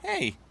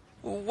Hey,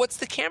 what's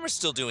the camera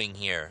still doing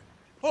here?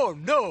 Oh,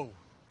 no!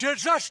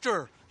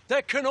 Disaster!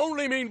 That can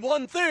only mean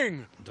one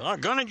thing!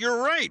 Doggone it,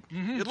 you're right.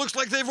 It looks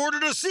like they've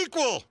ordered a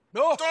sequel.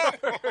 No!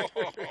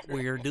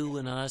 We're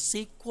doing a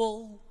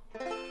sequel.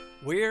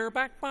 We're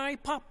back by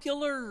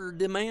popular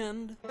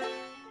demand.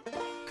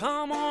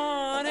 Come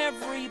on,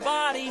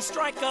 everybody,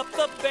 strike up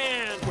the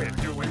band. We're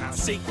doing a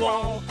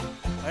sequel.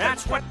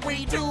 That's what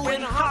we do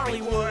in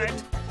Hollywood.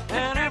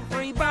 And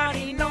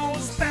everybody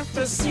knows that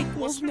the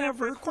sequel's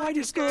never quite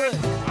as good.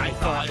 I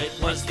thought it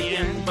was the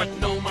end, but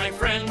no, my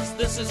friends,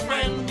 this is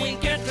when we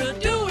get to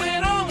do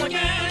it all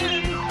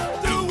again.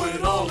 Do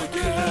it all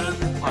again.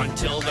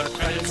 Until the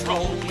credits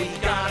roll, we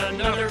got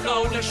another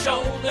go to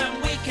show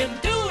them we can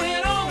do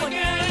it all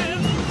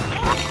again.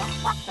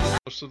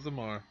 Most of them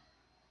are.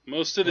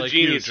 Most of the like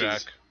geniuses. You,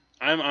 Jack.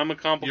 I'm a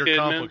complicated You're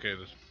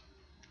complicated.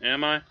 Man.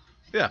 Am I?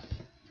 Yeah.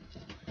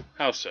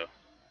 How so?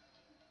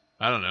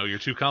 I don't know. You're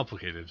too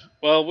complicated.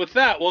 Well, with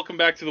that, welcome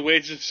back to the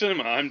Wages of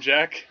Cinema. I'm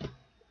Jack.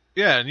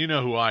 Yeah, and you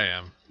know who I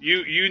am.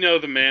 You know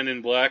the man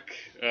in black.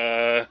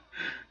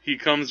 He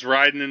comes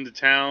riding into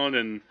town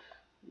and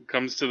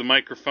comes to the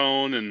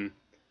microphone and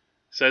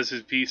says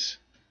his piece,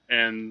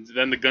 and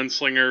then the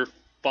gunslinger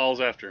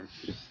follows after him.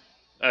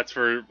 That's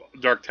for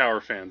Dark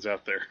Tower fans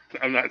out there.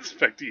 I'm not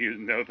expecting you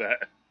to know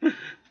that.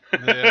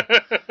 Yeah.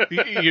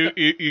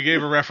 You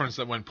gave a reference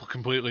that went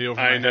completely over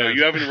my head. I know.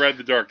 You haven't read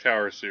the Dark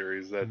Tower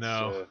series. That's,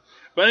 no.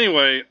 But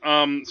anyway,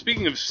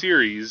 speaking of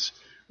series,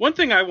 one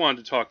thing I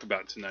wanted to talk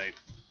about tonight,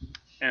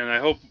 and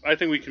I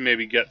think we can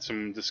maybe get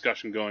some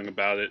discussion going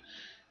about it,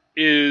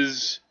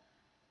 is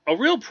a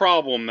real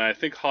problem that I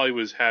think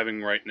Hollywood is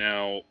having right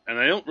now, and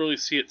I don't really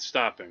see it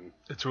stopping.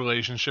 Its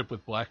relationship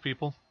with black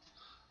people?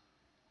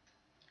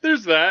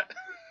 There's that.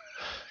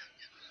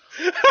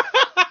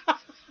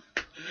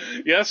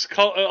 Yes,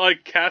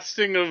 like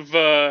casting of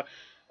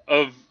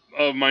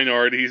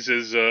minorities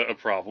is a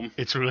problem.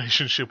 Its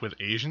relationship with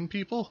Asian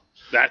people?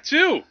 That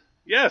too.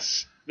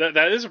 Yes,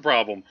 that is a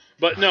problem.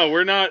 But no,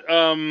 we're not.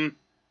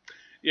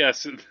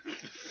 Yes.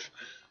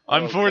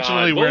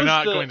 Unfortunately, we're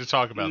not going to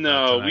talk about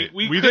that tonight.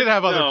 We did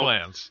have other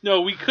plans.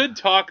 No, we could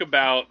talk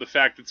about the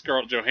fact that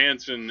Scarlett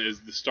Johansson is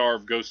the star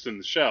of Ghost in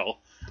the Shell.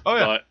 Oh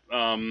yeah. But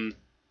and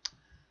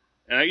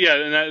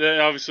that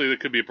obviously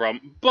that could be a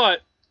problem. But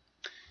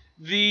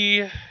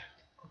the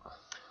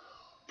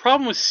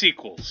problem with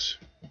sequels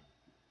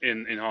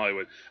in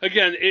Hollywood,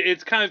 again,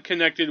 it's kind of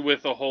connected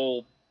with a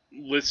whole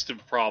list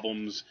of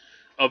problems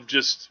of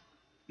just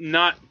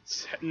not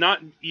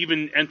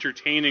even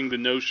entertaining the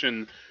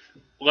notion,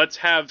 let's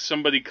have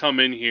somebody come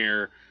in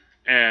here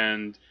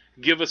and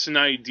give us an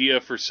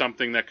idea for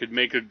something that could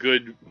make a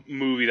good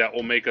movie that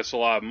will make us a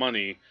lot of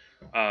money.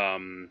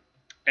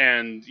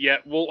 And yeah,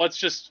 well, let's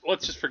just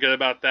forget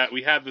about that.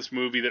 We have this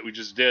movie that we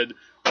just did.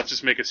 Let's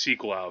just make a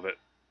sequel out of it.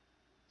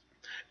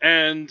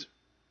 And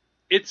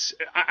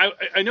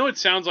I know it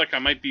sounds like I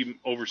might be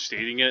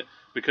overstating it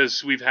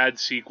because we've had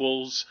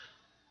sequels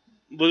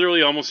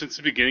literally almost since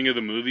the beginning of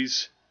the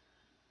movies.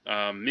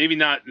 Maybe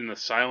not in the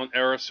silent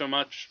era so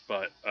much,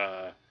 but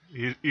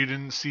you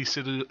didn't see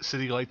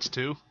City Lights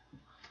 2?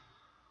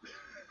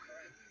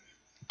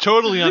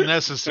 Totally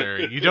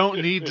unnecessary. You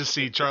don't need to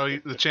see Charlie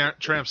the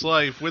Tramp's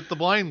life with the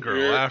blind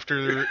girl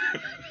after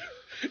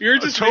you're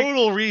just a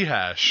total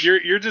rehash.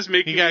 You're just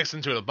making. He gets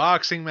into a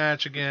boxing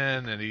match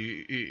again, and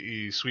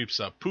he sweeps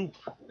up poop.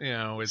 You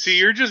know. See,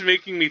 you're just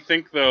making me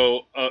think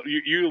though.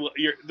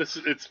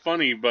 It's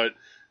funny, but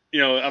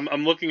you know,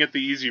 I'm looking at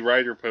the Easy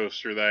Rider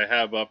poster that I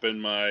have up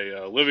in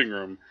my living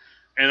room,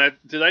 and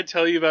did I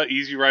tell you about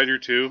Easy Rider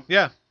 2?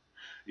 Yeah.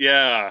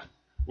 Yeah,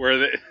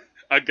 where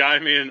a guy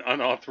made an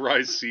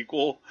unauthorized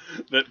sequel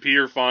that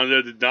Peter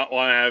Fonda did not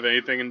want to have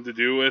anything to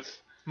do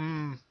with.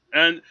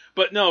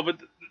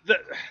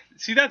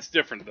 See, that's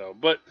different though.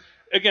 But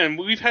again,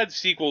 we've had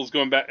sequels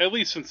going back at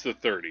least since the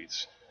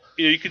 30s.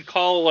 You know, you could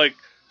call like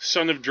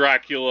Son of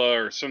Dracula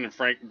or Son of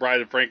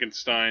Bride of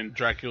Frankenstein.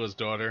 Dracula's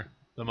Daughter,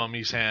 The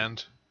Mummy's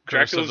Hand,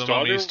 Dracula's Curse of the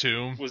Daughter? Mummy's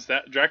Tomb. Was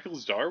that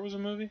Dracula's Daughter was a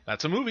movie?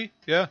 That's a movie.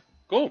 Yeah.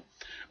 Cool.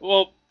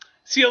 Well,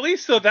 see, at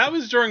least though that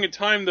was during a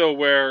time though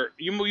where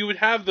you would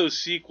have those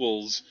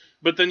sequels,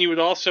 but then you would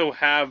also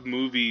have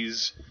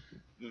movies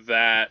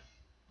that,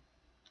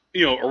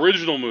 you know,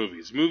 original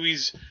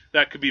movies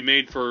that could be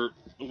made for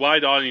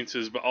wide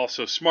audiences but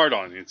also smart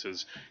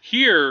audiences.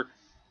 Here,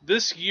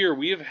 this year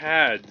we have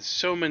had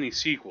so many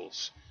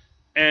sequels.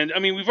 And I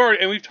mean,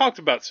 we've talked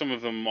about some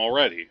of them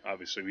already.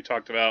 Obviously, we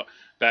talked about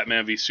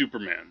Batman v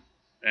Superman,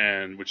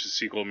 which is a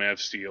sequel to Man of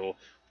Steel.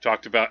 We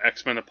talked about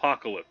X-Men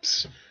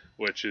Apocalypse,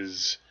 which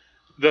is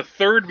the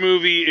third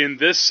movie in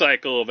this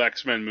cycle of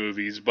X-Men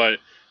movies, but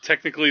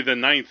technically the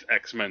 9th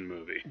X-Men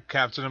movie.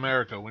 Captain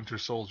America, Winter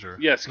Soldier.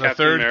 Yes, the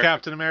third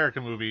Captain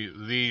America movie,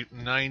 the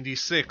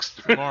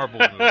 96th Marvel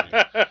movie.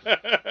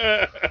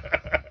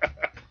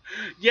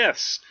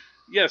 Yes,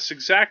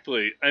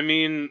 exactly. I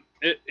mean,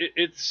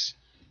 it's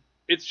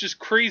just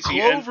crazy.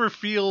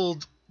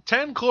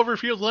 10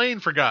 Cloverfield Lane,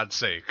 for God's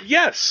sake.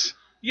 Yes,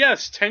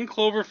 10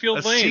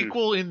 Cloverfield Lane. A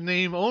sequel in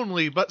name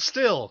only, but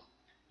still.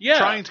 Yeah.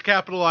 Trying to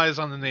capitalize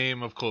on the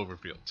name of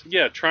Cloverfield.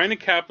 Yeah, trying to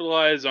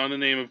capitalize on the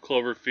name of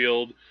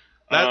Cloverfield.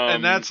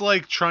 And that's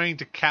like trying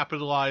to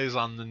capitalize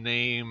on the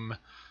name.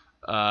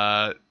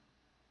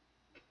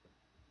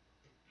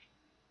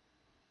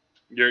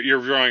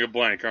 You're drawing a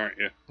blank, aren't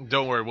you?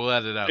 Don't worry, we'll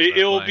edit out.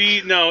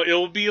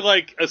 It'll be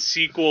like a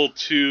sequel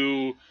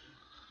to.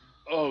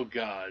 Oh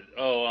God!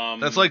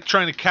 That's like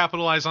trying to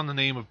capitalize on the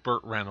name of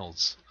Burt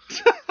Reynolds.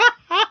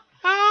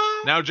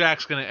 Now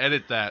Jack's gonna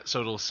edit that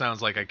so it'll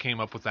sound like I came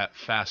up with that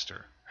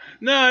faster.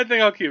 No, I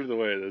think I'll keep it the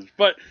way it is.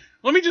 But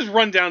let me just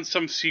run down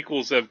some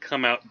sequels that have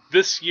come out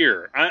this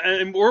year,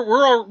 and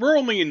we're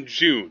only in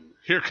June.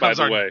 Here comes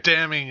by the our way.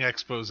 damning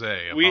expose.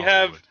 We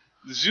have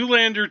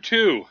Zoolander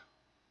 2.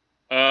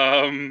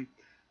 I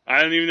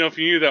don't even know if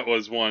you knew that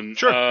was one.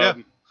 Sure. Yeah.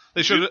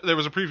 They showed. There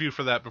was a preview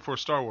for that before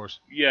Star Wars.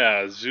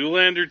 Yeah,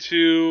 Zoolander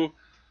 2.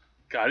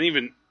 God, I didn't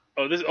even.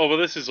 Well,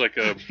 this is like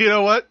a. You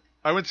know what?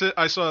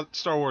 I saw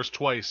Star Wars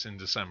twice in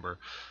December.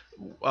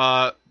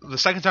 The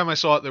second time I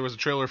saw it, there was a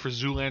trailer for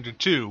Zoolander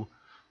 2,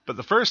 but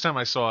the first time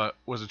I saw it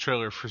was a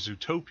trailer for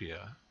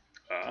Zootopia.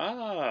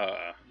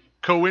 Ah.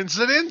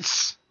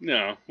 Coincidence?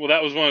 No. Well,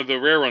 that was one of the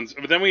rare ones.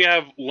 But then we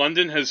have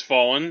London Has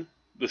Fallen,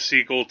 the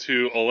sequel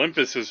to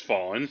Olympus Has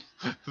Fallen.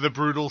 The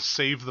brutal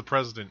Save the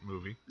President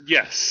movie.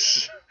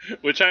 Yes.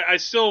 Which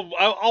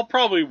I'll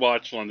probably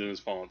watch London Has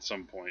Fallen at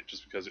some point,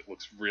 just because it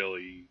looks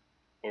really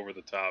over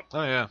the top.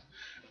 Oh, yeah.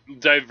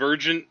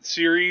 Divergent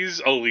series,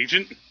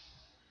 Allegiant,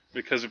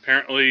 because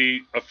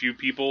apparently a few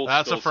people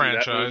That's still a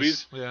franchise. see that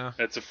movies. Yeah.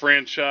 That's a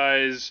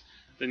franchise.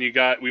 Then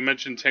we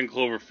mentioned 10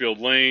 Cloverfield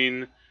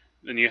Lane.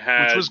 Then you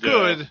had... Which was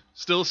good.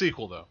 Still a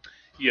sequel, though.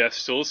 Yes,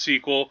 still a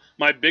sequel.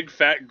 My Big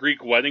Fat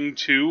Greek Wedding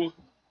 2.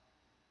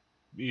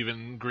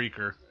 Even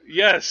Greeker.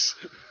 Yes.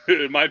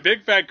 My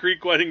Big Fat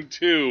Greek Wedding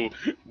 2.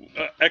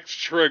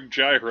 Extra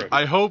gyro.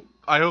 I hope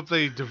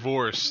they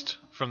divorced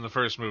from the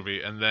first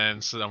movie and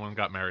then someone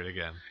got married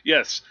again.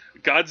 Yes.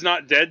 God's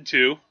Not Dead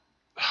 2.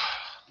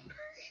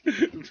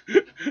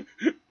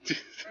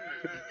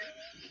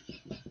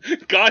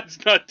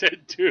 God's Not Dead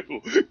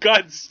 2.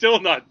 God's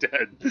Still Not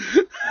Dead.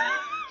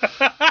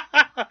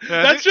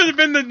 That should have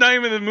been the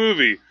name of the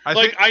movie.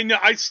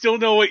 I still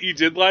Know What You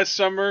Did Last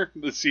Summer.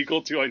 The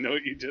sequel to I Know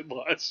What You Did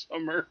Last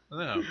Summer.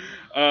 No.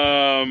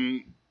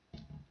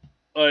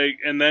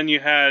 And then you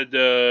had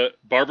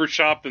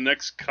Barbershop, The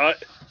Next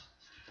Cut.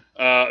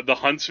 The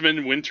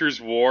Huntsman,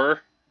 Winter's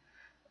War.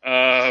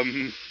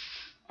 I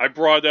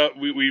brought up.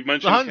 We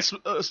mentioned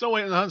Snow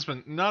White and the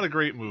Huntsman. Not a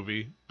great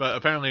movie, but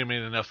apparently it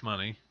made enough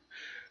money.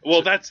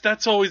 Well,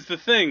 that's always the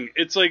thing.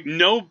 It's like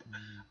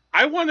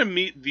I want to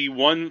meet the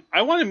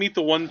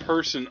one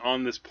person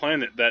on this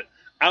planet that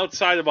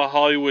outside of a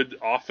Hollywood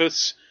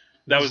office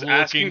that was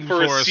asking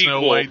for a sequel.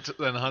 Snow White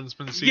and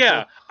Huntsman sequel.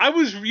 Yeah, I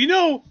was.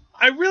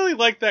 I really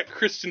like that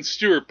Kristen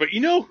Stewart, but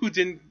who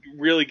didn't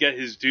really get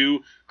his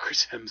due?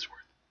 Chris Hemsworth.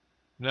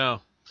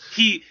 No.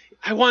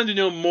 I wanted to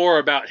know more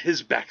about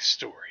his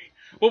backstory.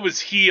 What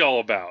was he all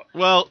about?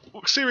 Well,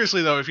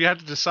 seriously though, if you had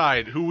to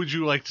decide, who would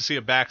you like to see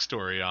a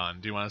backstory on?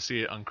 Do you want to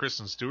see it on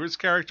Kristen Stewart's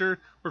character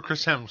or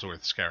Chris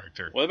Hemsworth's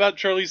character? What about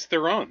Charlize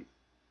Theron?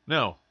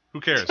 No. Who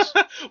cares?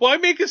 Why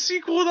make a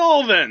sequel at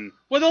all then?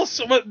 What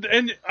else?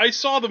 And I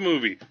saw the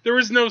movie. There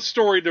was no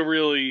story to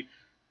really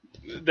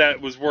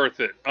that was worth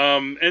it.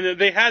 And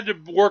they had to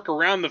work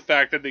around the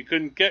fact that they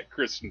couldn't get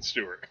Kristen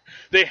Stewart.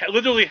 They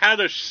literally had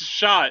a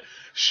shot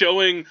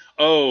showing,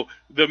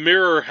 the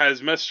mirror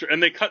has messed her,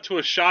 and they cut to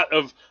a shot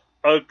of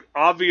an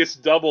obvious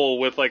double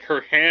with like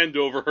her hand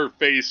over her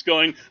face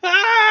going,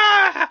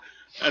 ah!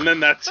 And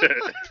then that's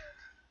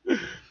it.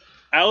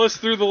 Alice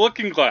Through the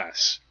Looking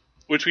Glass,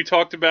 which we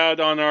talked about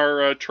on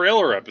our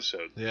trailer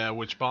episode. Yeah,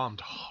 which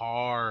bombed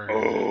hard.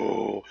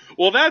 Oh,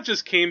 well, that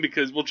just came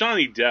because,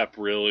 Johnny Depp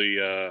really,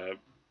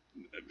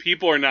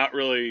 people are not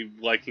really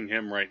liking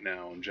him right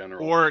now in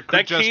general. Or it could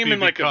that just came be in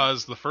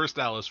because the first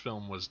Alice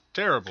film was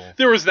terrible.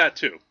 There was that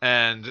too.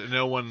 And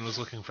no one was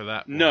looking for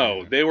that.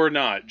 No, they were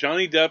not.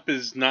 Johnny Depp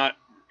is not,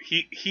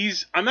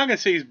 he's, I'm not going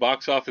to say he's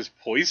box office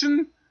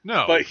poison.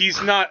 No. But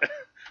he's not,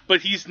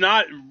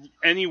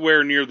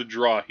 anywhere near the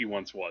draw he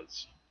once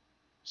was.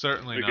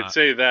 Certainly not. We could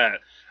say that.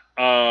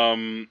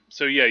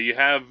 So yeah, you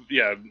have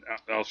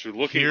Alice Through the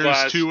Looking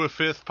Glass. Here's to a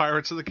fifth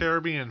Pirates of the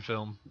Caribbean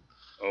film.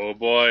 Oh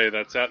boy,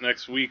 that's out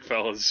next week,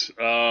 fellas.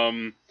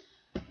 Then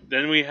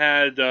we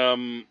had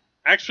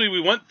actually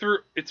we went through.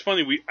 It's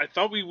funny. I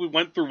thought we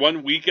went through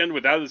one weekend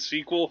without a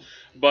sequel,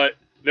 but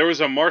there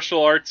was a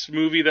martial arts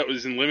movie that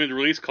was in limited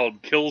release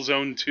called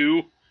Killzone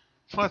 2.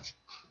 What?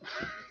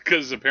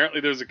 Because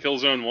apparently there's a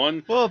Killzone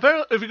 1. Well,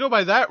 apparently, if you go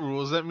by that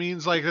rules, that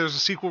means like there's a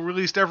sequel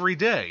released every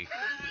day.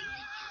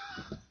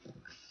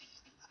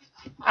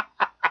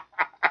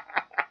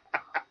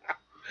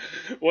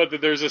 What?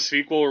 That there's a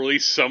sequel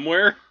released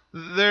somewhere?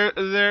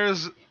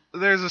 There's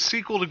a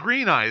sequel to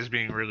Green Eyes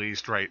being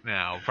released right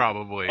now,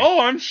 probably. Oh,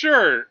 I'm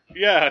sure.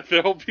 Yeah,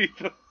 there'll be.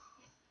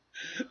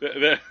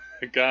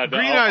 God,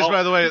 Green Eyes,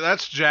 by the way,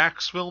 that's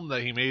Jack's film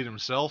that he made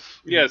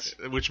himself. Yes,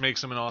 which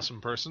makes him an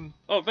awesome person.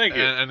 Oh, thank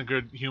you, and a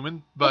good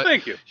human. But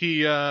thank you.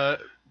 He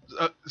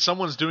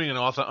someone's doing an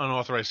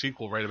unauthorized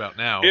sequel right about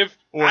now. If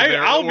or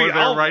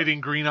they're writing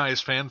Green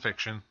Eyes fan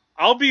fiction.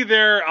 I'll be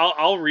there.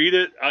 I'll read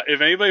it.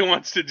 If anybody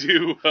wants to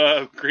do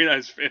Green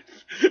Eyes fan,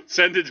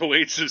 send it to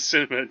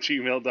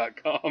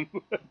wastedcinema@gmail.com.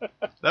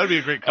 That would be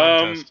a great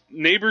contest.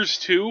 Neighbors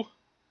 2,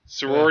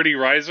 Sorority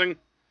Rising.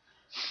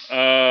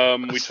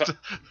 That's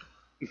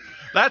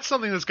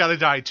something that's got to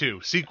die too.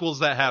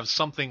 Sequels that have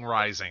something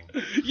rising.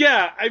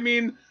 Yeah, I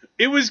mean,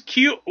 it was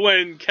cute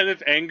when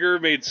Kenneth Anger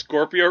made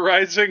Scorpio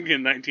Rising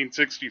in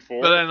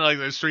 1964. But then, like,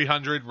 there's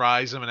 300,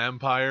 Rise of an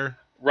Empire.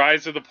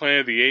 Rise of the Planet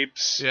of the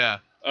Apes. Yeah.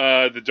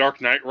 The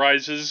Dark Knight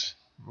Rises.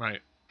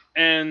 Right.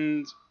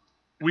 And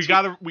we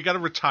gotta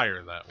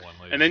retire that one.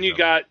 And then you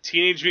got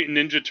Teenage Mutant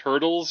Ninja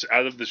Turtles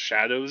Out of the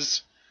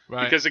Shadows.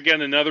 Right. Because,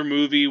 again, another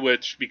movie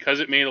which,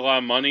 because it made a lot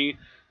of money,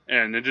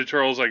 and Ninja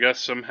Turtles, I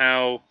guess,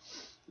 somehow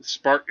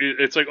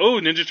it's like, oh,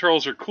 Ninja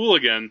Turtles are cool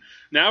again.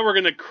 Now we're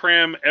going to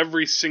cram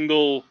every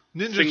single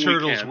Ninja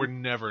Turtles were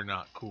never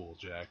not cool,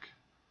 Jack.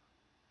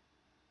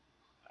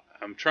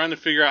 I'm trying to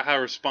figure out how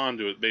to respond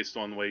to it based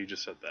on the way you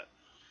just said that.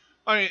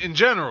 I mean, in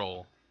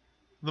general,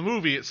 the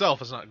movie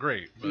itself is not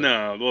great. But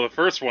No, well, the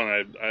first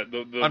one,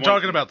 I'm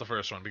talking about the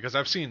first one, because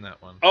I've seen that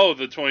one. Oh,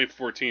 the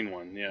 2014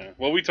 one, yeah.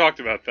 Well, we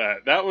talked about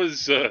that. That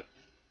was,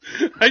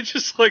 I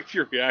just liked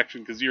your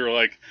reaction, because you were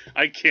like,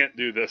 I can't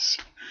do this.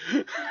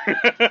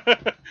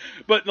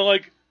 But,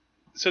 like,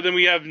 so then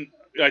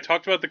I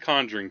talked about The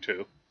Conjuring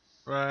 2.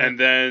 Right. And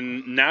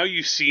then Now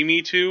You See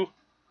Me 2.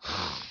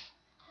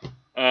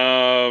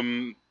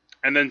 And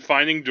then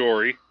Finding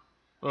Dory.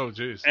 Oh,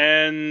 jeez.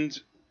 And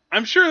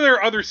I'm sure there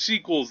are other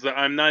sequels that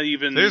I'm not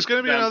even. There's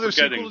going to be another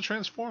forgetting. sequel to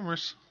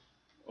Transformers.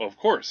 Well, of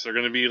course, they're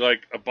going to be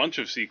like a bunch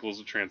of sequels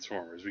to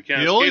Transformers. We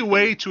can't. The only them.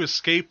 way to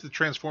escape the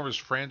Transformers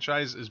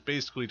franchise is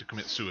basically to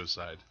commit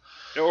suicide,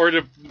 or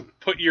to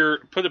put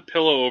a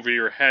pillow over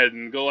your head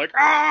and go like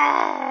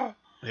ah.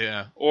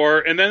 Yeah.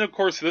 And then of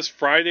course this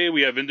Friday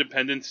we have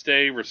Independence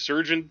Day,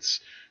 Resurgence.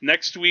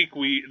 Next week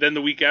then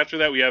the week after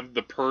that we have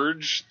The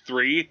Purge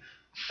 3,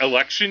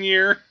 Election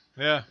Year.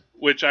 Yeah.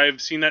 Which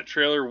I've seen that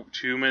trailer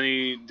too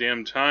many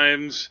damn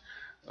times.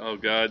 Oh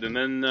god! And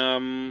then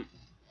I'm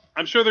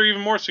sure there are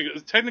even more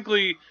sequels.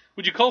 Technically,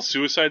 would you call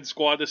Suicide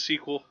Squad a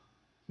sequel?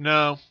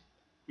 No.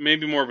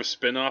 Maybe more of a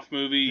spin-off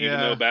movie, even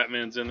though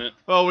Batman's in it.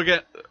 Well,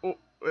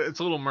 it's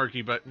a little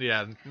murky, but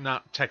yeah,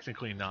 not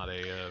technically not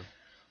a.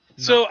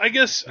 So I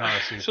guess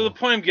so. The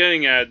point I'm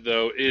getting at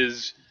though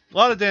is a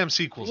lot of damn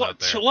sequels out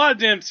there. A lot of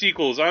damn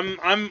sequels.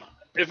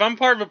 If I'm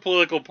part of a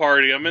political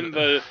party, I'm in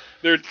the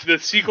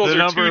sequels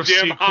are too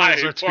damn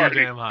high.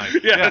 Damn high.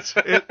 Yes.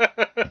 Yeah,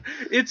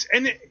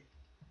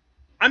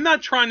 I'm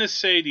not trying to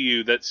say to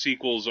you that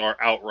sequels are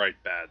outright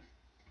bad.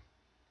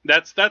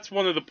 That's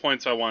one of the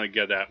points I want to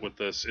get at with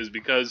this, is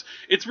because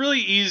it's really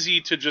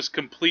easy to just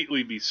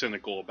completely be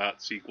cynical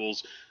about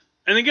sequels.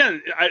 And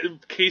again,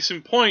 case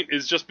in point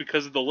is just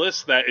because of the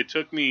list that it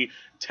took me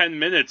 10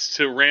 minutes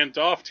to rant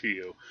off to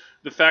you.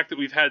 The fact that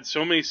we've had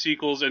so many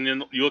sequels, and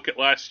then you look at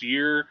last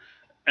year,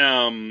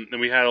 and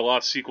we had a lot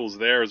of sequels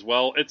there as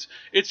well.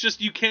 It's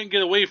just you can't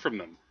get away from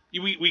them.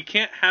 We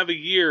can't have a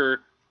year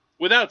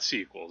without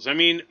sequels. I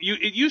mean,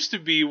 it used to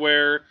be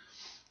where,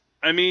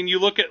 I mean, you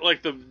look at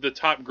like the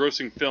top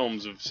grossing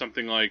films of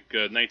something like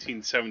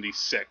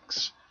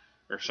 1976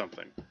 or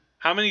something.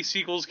 How many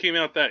sequels came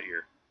out that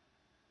year?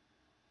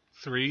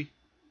 3.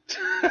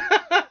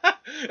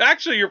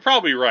 Actually, you're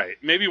probably right.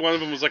 Maybe one of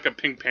them was like a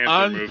Pink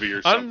Panther movie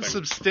or something.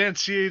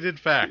 Unsubstantiated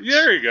facts.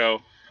 There you go.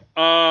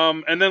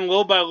 And then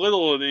little by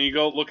little, and then you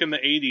go look in the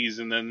 80s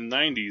and then the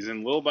 90s,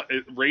 and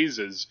it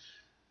raises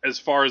as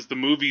far as the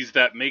movies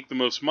that make the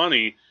most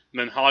money. And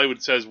then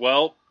Hollywood says,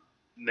 well,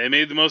 they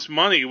made the most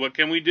money. What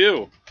can we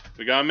do?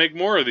 We gotta make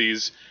more of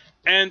these.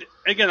 And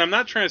again, I'm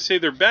not trying to say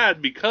they're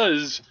bad,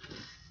 because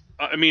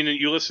I mean,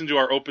 you listen to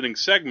our opening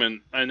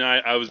segment, and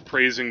I was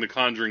praising The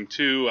Conjuring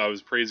 2, I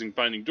was praising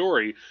Finding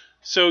Dory.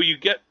 So you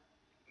get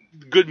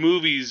good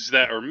movies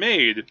that are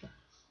made,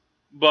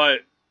 but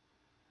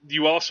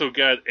you also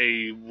get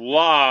a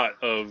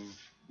lot of,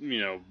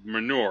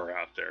 manure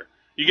out there.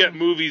 You get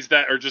movies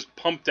that are just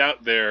pumped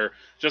out there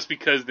just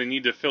because they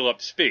need to fill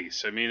up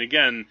space. I mean,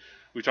 again,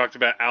 we talked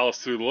about Alice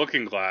Through the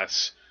Looking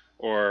Glass,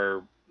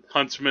 or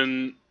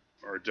Huntsman,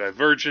 or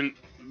Divergent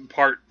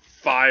Part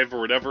 5, or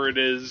whatever it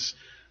is.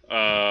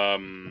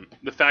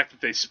 The fact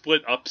that they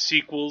split up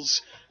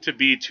sequels to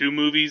be 2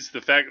 movies,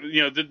 the fact,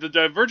 the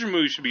Divergent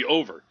movie should be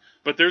over,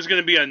 but there's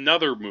going to be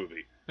another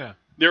movie. Yeah.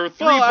 There were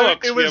 3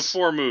 books, we have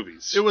 4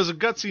 movies. It was a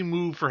gutsy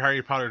move for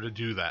Harry Potter to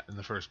do that in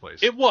the first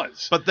place. It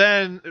was. But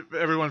then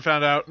everyone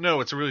found out,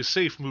 no, it's a really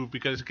safe move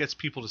because it gets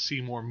people to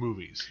see more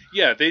movies.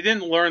 Yeah, they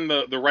didn't learn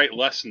the right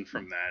lesson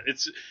from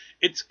that.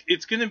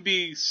 It's going to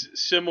be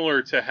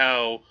similar to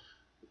how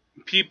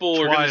people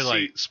are going to see...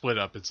 Twilight split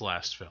up its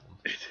last film.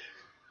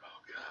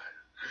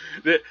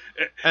 Oh,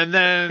 and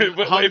then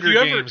Hunger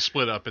Games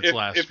split up its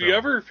last film. If you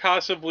ever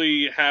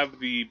possibly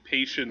have the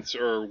patience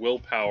or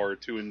willpower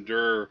to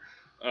endure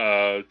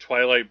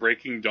Twilight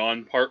Breaking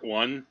Dawn Part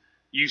 1,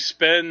 you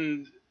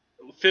spend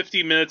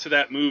 50 minutes of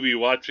that movie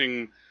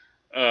watching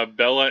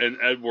Bella and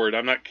Edward,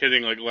 I'm not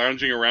kidding, like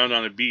lounging around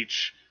on a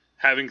beach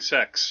having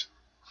sex.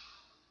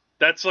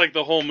 That's like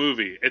the whole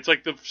movie. It's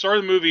like the start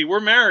of the movie, we're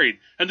married.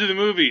 End of the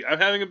movie, I'm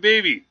having a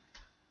baby.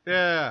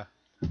 Yeah.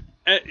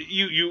 And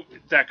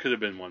that could have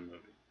been one movie.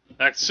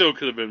 That so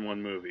could have been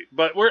one movie.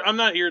 But I'm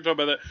not here to talk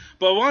about that.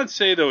 But what I want to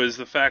say, though, is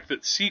the fact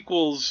that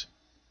sequels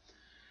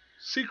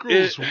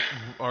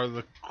are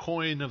the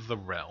coin of the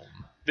realm.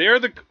 They're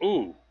the...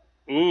 Ooh.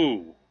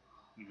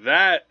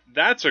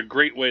 That's a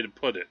great way to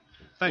put it.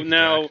 Thank you,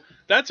 now, Jack.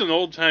 that's an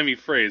old-timey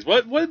phrase.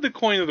 What did the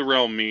coin of the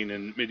realm mean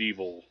in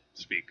medieval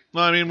speak?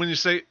 Well, I mean, when you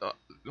say...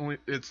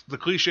 it's the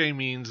cliche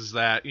means is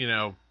that,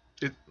 I'm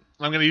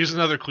going to use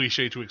another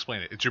cliche to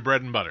explain it. It's your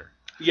bread and butter.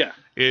 Yeah.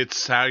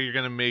 It's how you're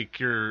going to make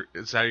the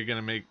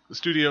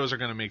studios are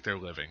going to make their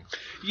living.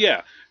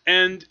 Yeah.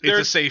 And it's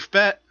a safe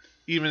bet.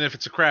 Even if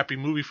it's a crappy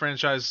movie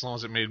franchise, as long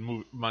as it made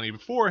money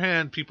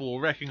beforehand, people will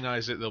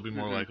recognize it. They'll be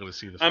more likely to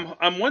see the film.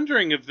 I'm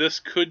wondering if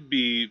this could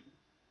be,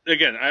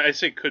 again, I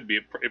say could be,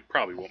 it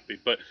probably won't be,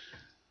 but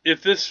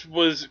if this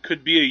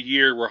could be a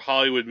year where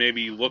Hollywood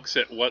maybe looks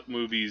at what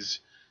movies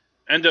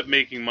end up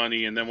making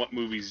money and then what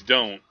movies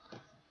don't,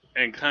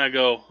 and kind of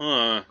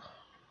go,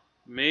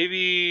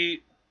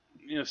 maybe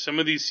some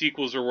of these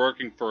sequels are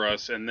working for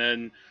us, and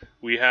then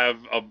we have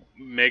a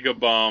mega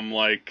bomb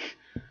like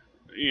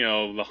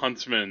The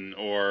Huntsman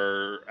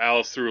or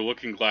Alice Through a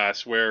Looking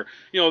Glass, where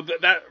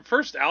that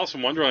first Alice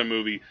in Wonderland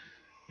movie,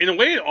 in a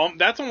way,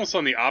 that's almost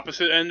on the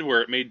opposite end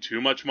where it made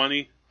too much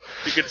money.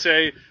 You could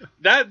say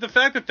that the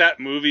fact that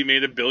movie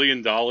made $1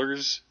 billion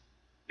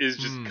is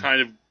just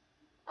kind of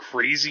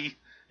crazy.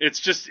 It's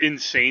just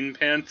insane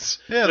pants.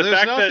 Yeah,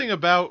 there's nothing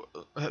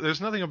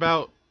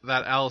about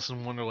that Alice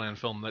in Wonderland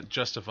film that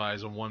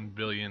justifies a $1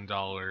 billion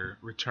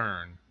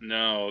return.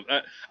 No,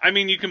 I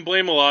mean, you can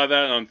blame a lot of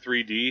that on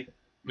 3D,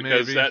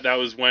 because Maybe. that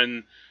was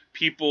when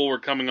people were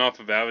coming off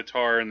of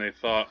Avatar and they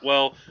thought,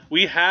 well,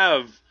 we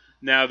have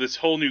now this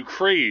whole new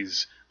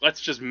craze. Let's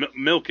just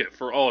milk it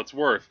for all it's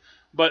worth.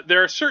 But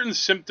there are certain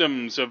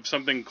symptoms of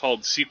something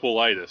called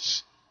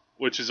sequelitis,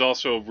 which is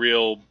also a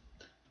real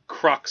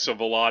crux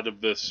of a lot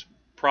of this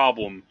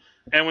problem.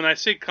 And when I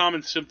say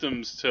common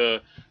symptoms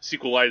to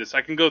sequelitis,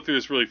 I can go through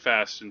this really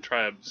fast and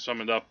try to sum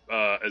it up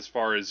as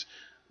far as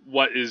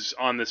what is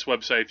on this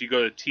website. If you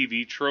go to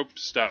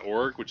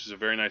tvtropes.org, which is a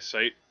very nice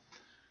site,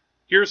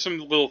 here are some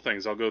little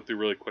things I'll go through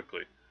really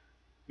quickly.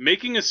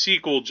 Making a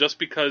sequel just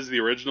because the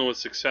original is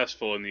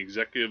successful and the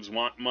executives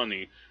want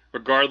money,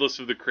 regardless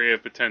of the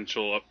creative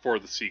potential for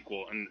the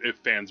sequel and if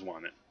fans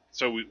want it.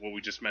 So what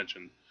we just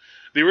mentioned.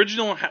 The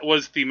original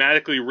was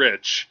thematically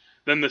rich,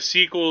 then the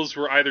sequels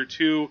were either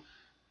too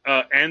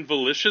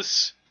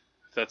anvilicious,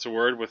 if that's a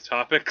word, with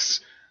topics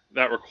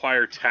that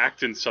require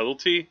tact and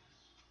subtlety,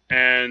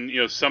 and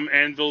some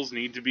anvils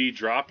need to be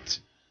dropped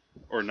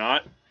or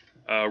not.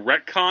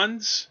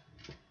 Retcons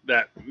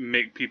that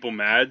make people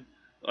mad,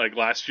 like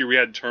last year we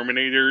had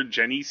Terminator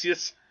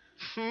Genesis.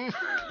 What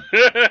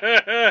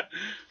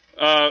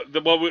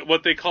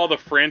they call the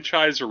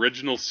franchise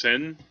original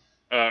sin.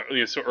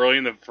 So early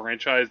in the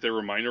franchise there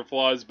were minor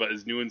flaws, but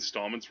as new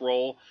installments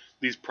roll,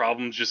 these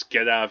problems just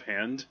get out of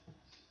hand.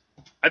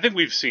 I think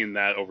we've seen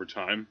that over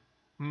time,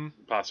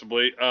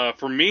 possibly.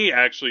 For me,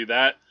 actually,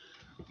 that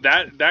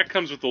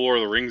comes with the Lord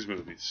of the Rings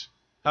movies.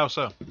 How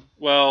so?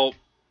 Well,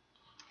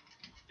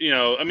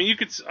 I mean,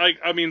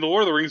 the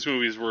Lord of the Rings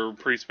movies were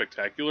pretty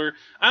spectacular.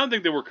 I don't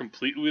think they were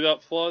completely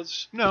without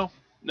flaws. No.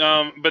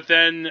 But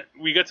then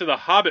we get to the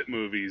Hobbit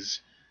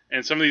movies,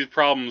 and some of these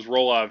problems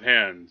roll out of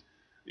hand.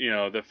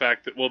 The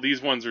fact that,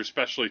 these ones are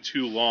especially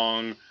too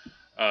long,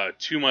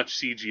 too much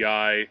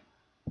CGI.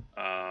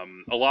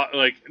 A lot,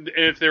 like,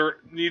 if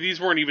these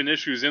weren't even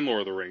issues in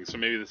Lord of the Rings, so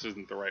maybe this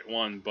isn't the right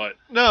one, but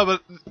no,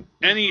 but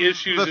any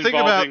issues the thing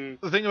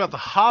about the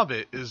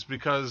Hobbit is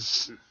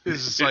because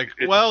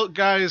well,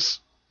 guys,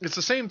 it's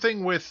the same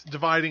thing with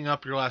dividing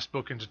up your last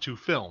book into 2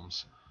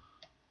 films.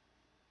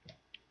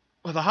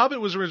 Well, the Hobbit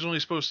was originally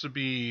supposed to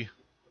be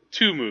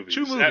 2 movies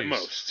at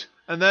most,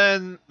 and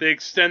then they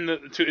extend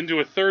into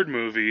a 3rd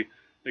movie.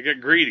 They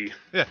get greedy.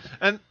 Yeah,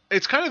 and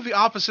it's kind of the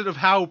opposite of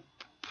how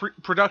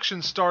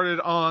production started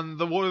on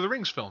the Lord of the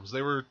Rings films.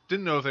 They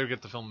didn't know if they would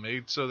get the film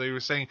made, so they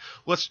were saying,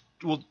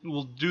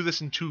 we'll do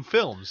this in 2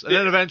 films. And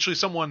then eventually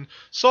someone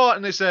saw it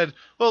and they said,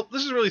 well,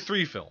 this is really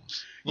 3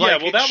 films.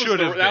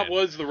 That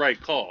was the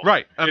right call.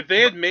 Right. If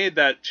they had made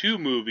that 2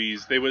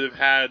 movies, they would have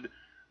had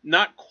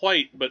not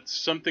quite, but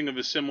something of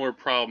a similar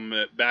problem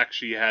that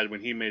Bakshi had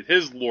when he made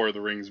his Lord of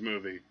the Rings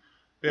movie.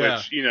 Yeah.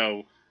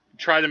 Which,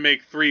 try to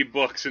make 3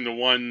 books into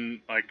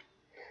one,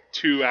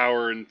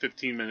 2-hour and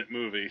 15-minute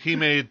movie. He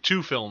made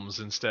 2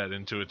 films instead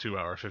into a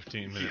 2-hour,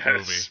 15-minute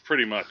movie. Yes,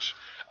 pretty much.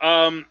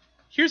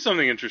 Here's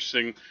something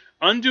interesting.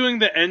 Undoing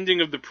the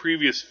ending of the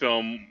previous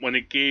film when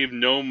it gave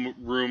no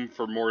room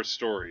for more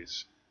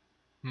stories.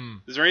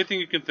 Is there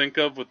anything you can think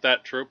of with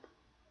that trope?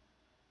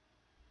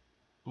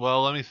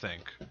 Well, let me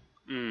think.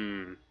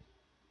 Going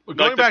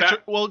back to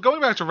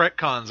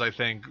retcons, I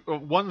think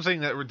one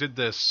thing that did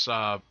this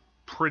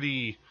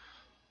pretty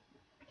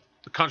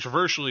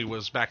controversially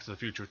was Back to the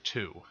Future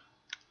 2.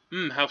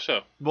 How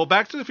so? Well,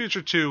 Back to the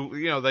Future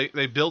 2,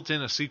 they built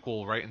in a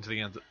sequel right into the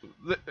end.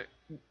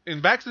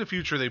 In Back to the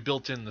Future, they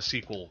built in the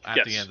sequel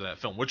at the end of that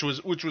film, which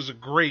was a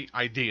great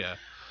idea.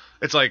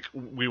 It's like,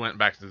 we went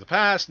back to the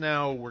past,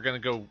 now we're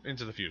going to go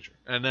into the future.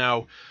 And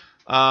now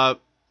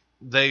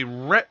they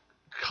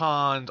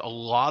retconned a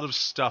lot of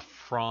stuff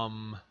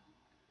from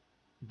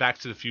Back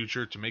to the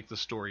Future to make the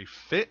story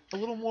fit a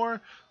little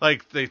more.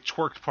 Like, they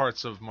twerked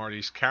parts of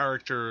Marty's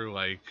character,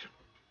 like...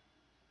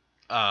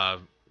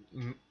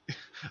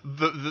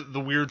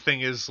 The weird thing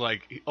is,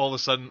 like, all of a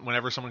sudden,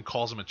 whenever someone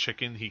calls him a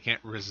chicken, he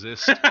can't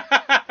resist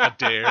a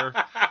dare,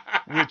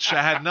 which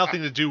had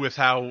nothing to do with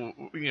how,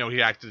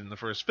 he acted in the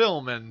first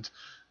film, and,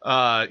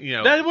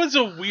 That was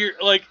a weird,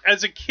 like,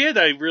 as a kid,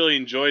 I really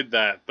enjoyed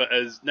that, but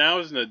as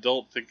an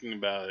adult thinking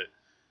about it,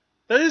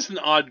 that is an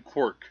odd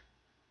quirk.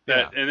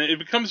 And it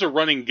becomes a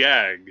running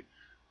gag,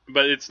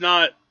 but it's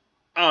not...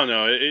 I don't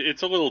know.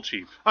 It's a little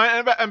cheap.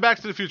 And Back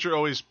to the Future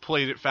always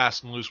played it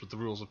fast and loose with the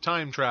rules of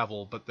time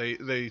travel, but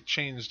they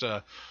changed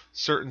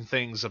certain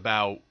things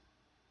about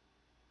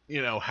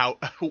how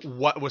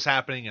what was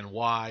happening and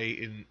why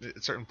in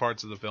certain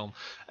parts of the film,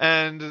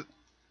 and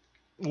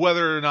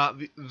whether or not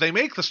they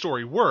make the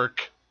story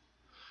work.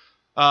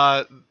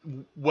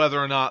 Whether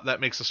or not that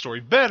makes the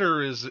story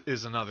better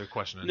is another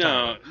question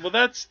entirely. No, well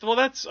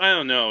that's I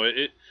don't know.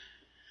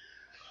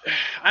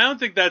 I don't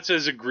think that's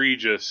as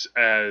egregious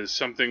as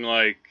something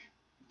like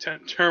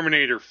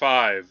Terminator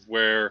 5,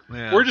 where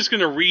we're just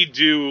going to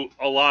redo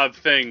a lot of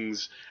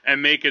things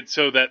and make it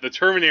so that the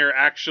Terminator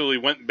actually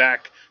went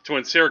back to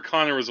when Sarah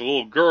Connor was a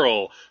little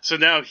girl. So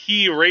now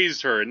he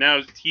raised her, and now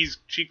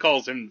she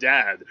calls him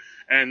Dad.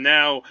 And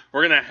now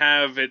we're going to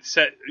have it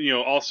set,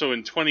 also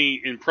in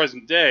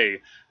present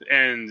day.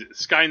 And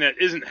Skynet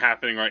isn't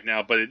happening right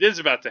now, but it is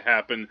about to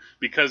happen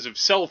because of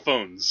cell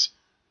phones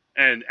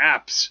and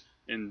apps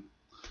and...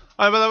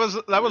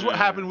 But that was what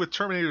happened with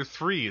Terminator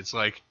 3. It's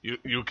like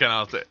you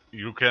cannot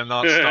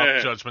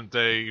stop Judgment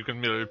Day. You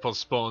can merely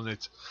postpone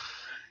it.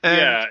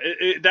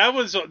 And that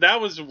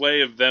was a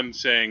way of them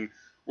saying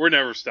we're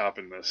never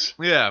stopping this.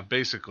 Yeah,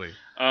 basically.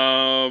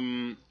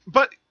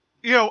 But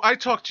I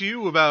talked to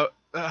you about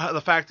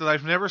the fact that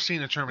I've never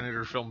seen a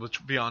Terminator film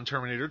beyond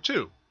Terminator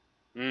 2,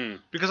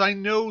 because I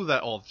know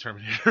that all the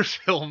Terminator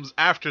films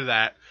after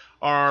that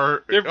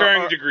they're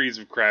varying degrees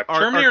of crap.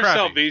 Terminator crappy.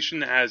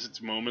 Salvation has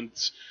its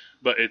moments.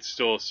 But it's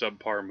still a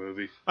subpar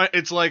movie.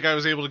 It's like I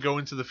was able to go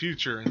into the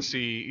future and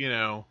see,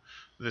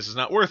 this is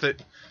not worth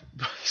it.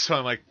 So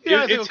I'm like,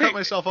 I think I'll cut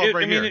myself off here.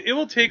 I mean, it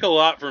will take a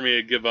lot for me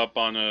to give up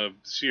on a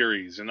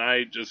series, and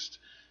I just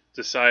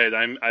decided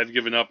I've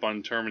given up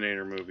on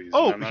Terminator movies.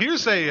 Oh,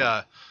 here's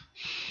I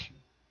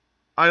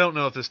don't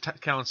know if this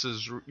counts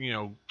as,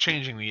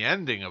 changing the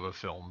ending of a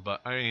film,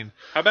 but I mean...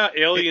 How about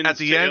Aliens at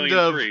the end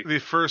of the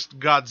first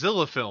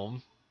Godzilla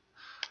film...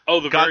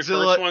 Oh, very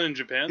first one in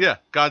Japan? Yeah,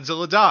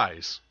 Godzilla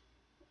dies.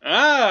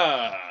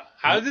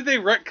 How did they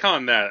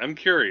retcon that? I'm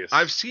curious.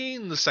 I've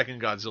seen the second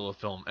Godzilla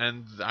film,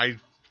 and I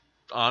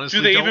honestly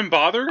do they even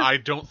bother? I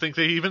don't think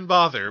they even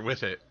bother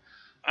with it.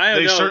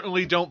 They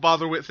certainly don't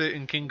bother with it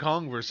in King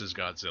Kong versus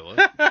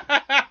Godzilla.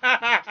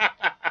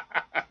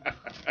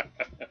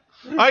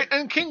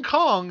 And King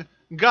Kong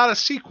got a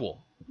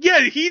sequel. Yeah,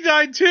 he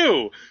died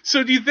too.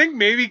 So do you think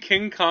maybe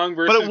King Kong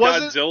versus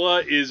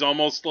Godzilla is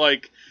almost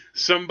like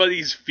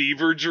somebody's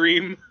fever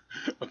dream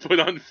put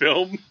on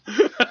film?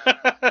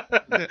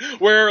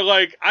 Where,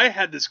 like, I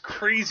had this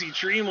crazy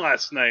dream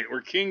last night where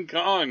King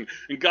Kong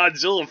and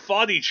Godzilla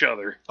fought each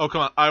other. Oh,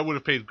 come on. I would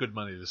have paid good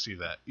money to see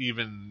that,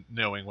 even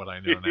knowing what I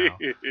know now.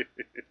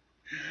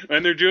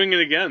 And they're doing it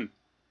again.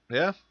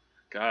 Yeah?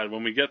 God,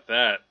 when we get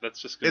that,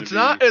 that's just going to be... It's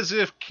not as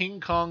if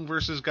King Kong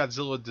versus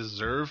Godzilla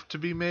deserved to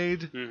be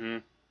made. Mm-hmm.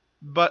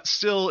 But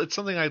still, it's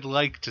something I'd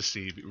like to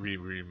see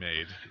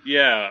remade.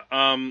 Yeah.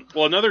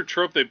 Well, another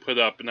trope they put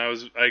up, and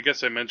I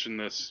guess I mentioned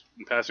this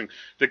in passing,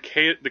 the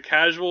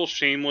casual,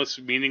 shameless,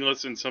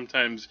 meaningless, and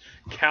sometimes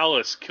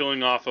callous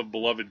killing off of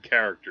beloved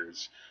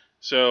characters.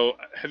 So,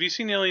 have you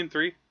seen Alien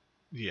 3?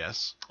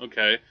 Yes.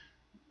 Okay.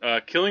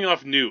 Killing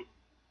off Newt.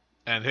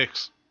 And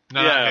Hicks.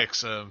 No, not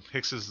Hicks.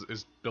 Hicks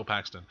is Bill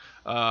Paxton.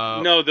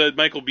 No, the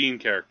Michael Biehn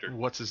character.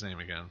 What's his name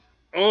again?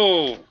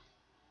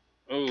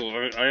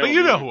 But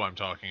you know who I'm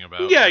talking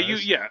about.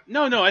 Yeah,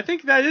 No, I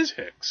think that is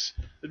Hicks.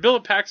 Bill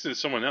Paxton is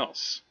someone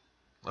else.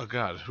 Oh,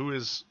 God, who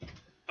is...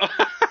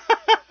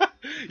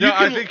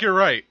 I think you're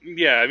right.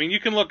 Yeah, I mean, you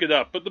can look it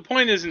up. But the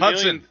point is...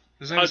 Hudson.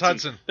 His name is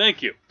Hudson.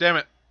 Thank you. Damn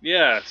it.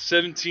 Yeah,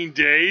 17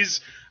 days.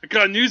 I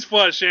got a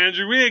newsflash,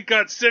 Andrew. We ain't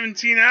got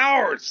 17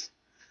 hours.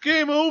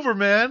 Game over,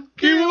 man.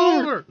 Game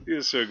over. He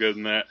was so good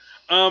in that.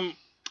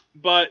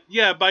 But,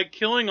 yeah, by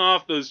killing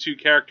off those two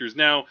characters...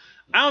 Now...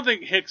 I don't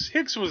think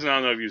Hicks was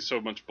not of you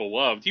so much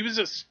beloved. He was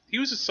a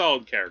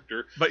solid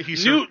character. But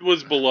Newt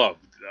was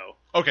beloved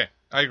though. Okay,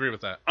 I agree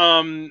with that.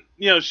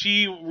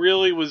 She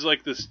really was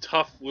like this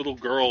tough little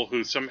girl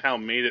who somehow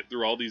made it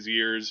through all these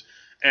years,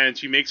 and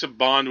she makes a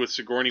bond with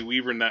Sigourney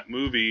Weaver in that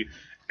movie.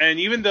 And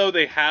even though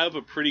they have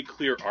a pretty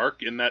clear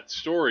arc in that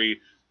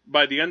story,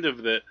 by the end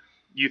of it,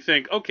 you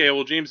think, okay,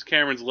 well, James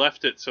Cameron's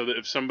left it so that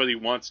if somebody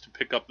wants to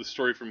pick up the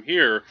story from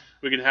here,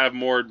 we can have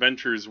more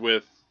adventures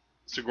with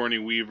Sigourney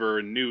Weaver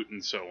and Newt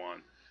and so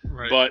on.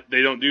 Right. But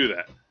they don't do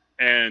that.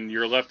 And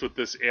you're left with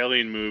this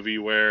alien movie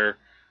where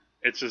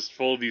it's just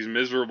full of these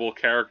miserable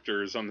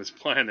characters on this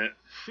planet.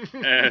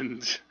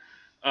 and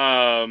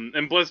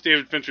bless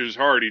David Fincher's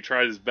heart, he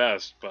tried his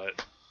best,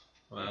 but...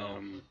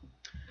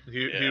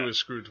 He was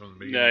screwed from the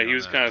beginning. Yeah, he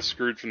was kind of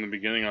screwed from the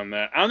beginning on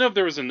that. I don't know if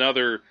there was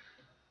another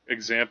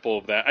example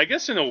of that. I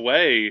guess in a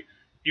way,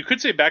 you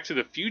could say Back to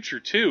the Future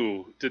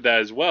too did that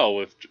as well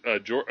with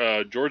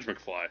George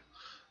McFly.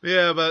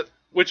 Yeah, but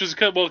which was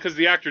because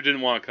the actor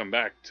didn't want to come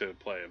back to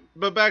play him.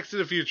 But Back to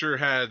the Future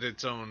had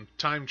its own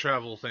time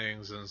travel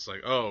things, and it's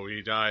like, oh,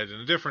 he died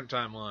in a different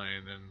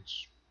timeline, and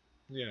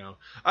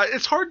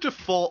it's hard to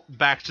fault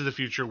Back to the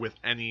Future with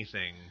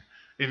anything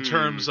in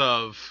terms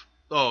of.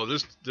 Oh,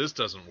 this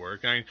doesn't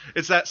work. I mean,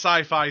 it's that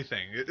sci-fi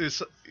thing.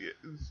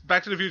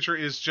 Back to the Future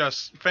is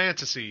just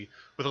fantasy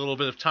with a little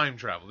bit of time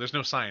travel. There's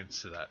no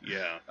science to that.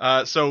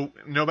 Yeah. So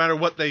no matter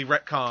what they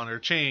retcon or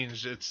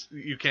change,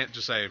 you can't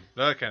just say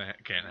that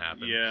can't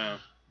happen. Yeah.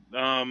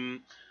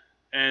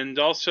 And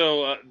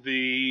also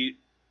this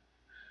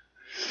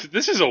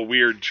is a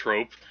weird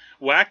trope.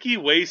 Wacky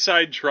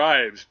wayside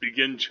tribes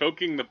begin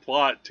choking the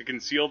plot to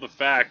conceal the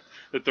fact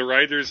that the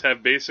writers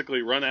have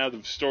basically run out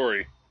of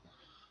story.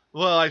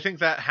 Well, I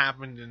think that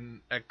happened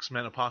in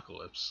X-Men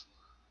Apocalypse.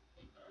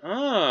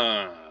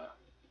 Yeah.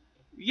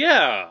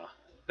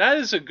 That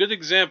is a good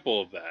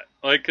example of that.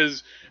 Like,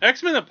 because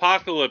X-Men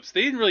Apocalypse,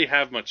 they didn't really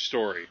have much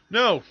story.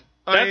 No.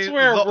 That's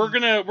where we're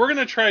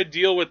gonna try to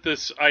deal with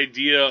this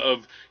idea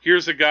of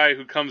here's a guy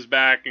who comes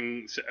back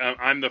and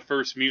I'm the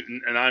first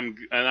mutant and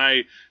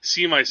I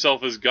see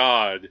myself as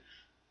God.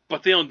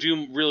 But they don't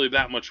do really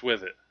that much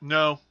with it.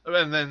 No,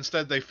 and then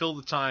instead they fill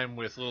the time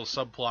with little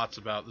subplots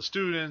about the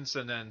students,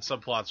 and then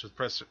subplots with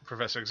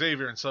Professor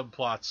Xavier, and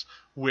subplots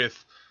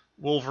with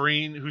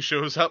Wolverine, who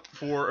shows up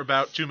for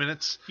about 2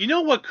 minutes. You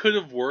know what could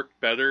have worked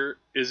better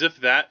is if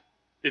that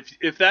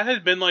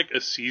had been like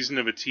a season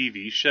of a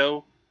TV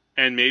show,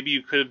 and maybe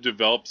you could have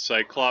developed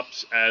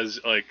Cyclops as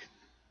like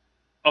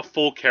a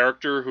full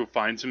character who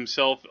finds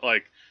himself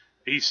like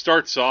he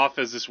starts off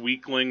as this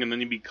weakling, and then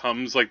he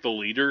becomes like the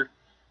leader.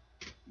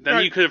 Then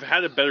right. You could have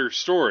had a better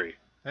story.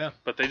 Yeah.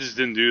 But they just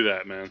didn't do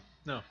that, man.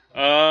 No.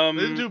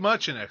 They didn't do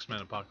much in X-Men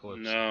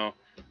Apocalypse. No.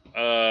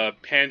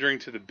 Pandering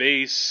to the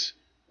base,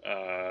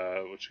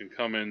 which can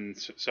come in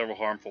several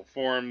harmful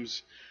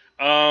forms.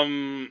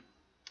 Even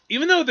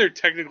though they're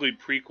technically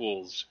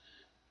prequels,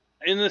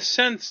 in a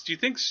sense, do you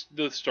think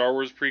the Star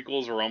Wars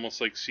prequels are almost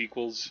like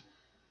sequels?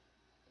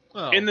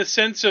 Well, In the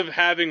sense of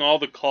having all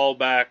the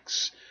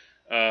callbacks,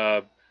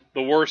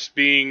 the worst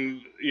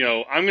being,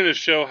 I'm going to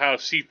show how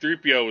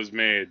C-3PO was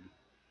made.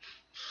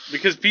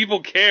 Because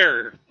people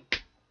care.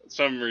 For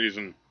some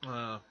reason.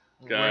 God.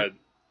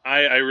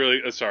 I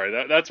really...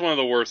 sorry, that's one of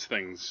the worst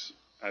things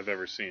I've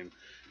ever seen.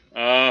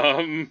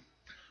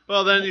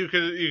 Well, then you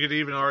could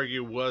even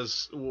argue,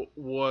 was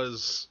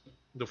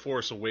The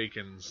Force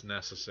Awakens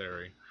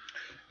necessary?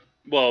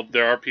 Well,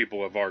 there are people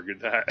who have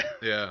argued that.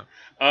 Yeah.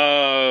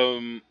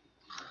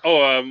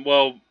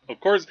 Well, of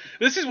course,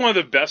 this is one of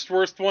the best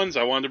worst ones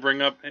I wanted to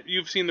bring up.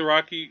 You've seen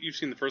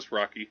the first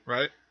Rocky.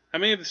 Right. How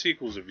many of the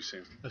sequels have you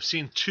seen? I've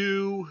seen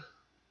 2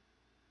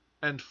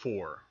 and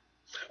 4.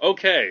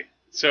 Okay,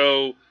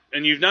 so,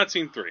 and you've not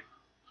seen 3.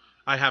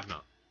 I have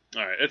not.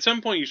 Alright, at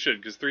some point you should,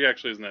 because 3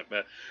 actually isn't that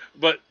bad.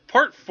 But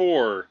part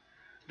 4,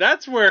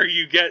 that's where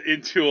you get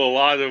into a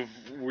lot of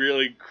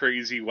really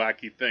crazy,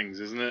 wacky things,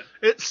 isn't it?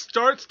 It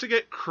starts to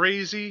get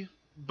crazy,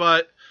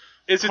 but...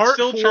 Is it Part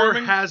still 4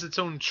 charming? has its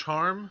own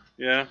charm.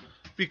 Yeah.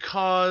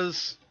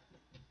 Because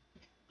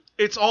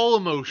it's all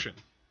emotion.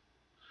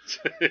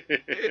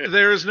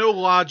 There is no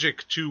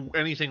logic to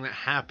anything that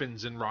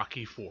happens in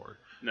Rocky 4.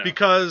 No.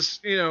 Because,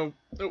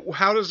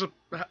 how does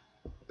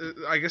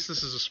I guess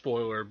this is a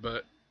spoiler,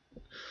 but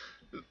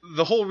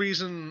the whole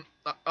reason...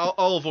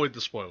 I'll avoid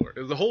the spoiler.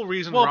 The whole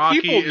reason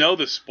Rocky... people know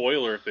the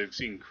spoiler if they've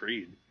seen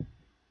Creed.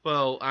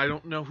 Well, I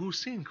don't know who's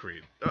seen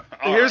Creed. right.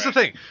 Here's the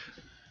thing.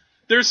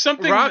 There's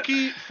something...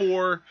 Rocky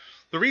 4...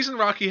 The reason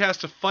Rocky has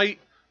to fight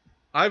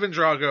Ivan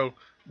Drago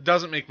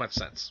doesn't make much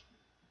sense.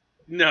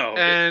 No.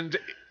 And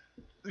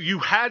you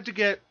had to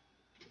get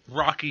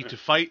Rocky to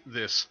fight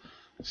this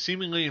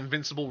seemingly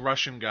invincible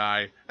Russian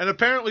guy. And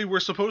apparently we're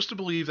supposed to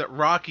believe that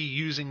Rocky,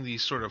 using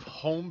these sort of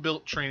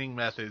home-built training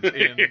methods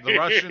in the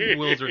Russian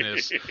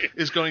wilderness,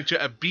 is going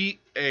to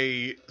beat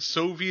a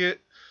Soviet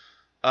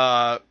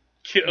man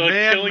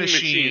killing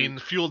machine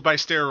fueled by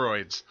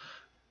steroids.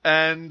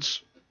 And...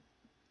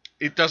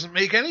 it doesn't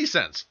make any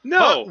sense.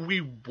 No. But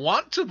we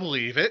want to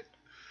believe it.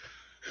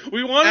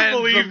 We want to And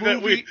believe the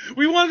that movie-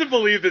 we want to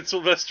believe that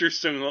Sylvester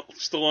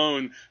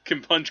Stallone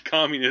can punch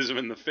communism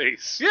in the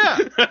face. Yeah.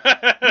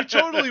 We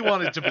totally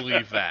wanted to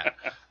believe that.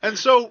 And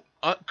so,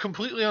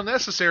 completely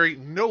unnecessary,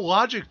 no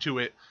logic to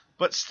it,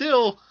 but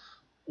still,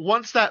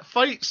 once that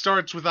fight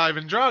starts with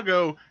Ivan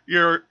Drago,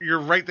 you're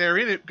right there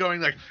in it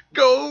going like,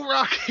 go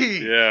Rocky!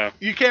 Yeah.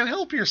 You can't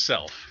help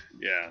yourself.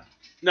 Yeah.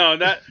 No,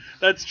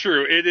 that's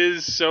true. It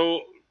is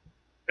so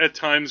at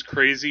times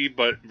crazy,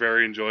 but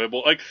very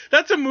enjoyable. Like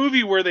that's a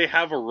movie where they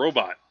have a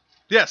robot.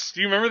 Yes.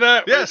 Do you remember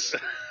that? Yes.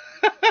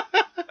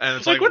 And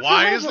it's like what's the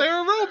why is robot?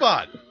 there a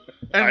robot?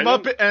 I And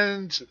don't-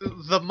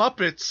 the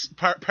Muppets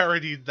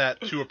parodied that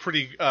to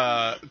pretty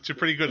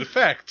good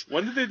effect.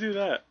 When did they do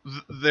that?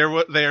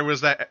 There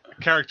was that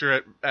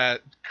character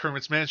at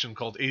Kermit's Mansion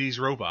called 80s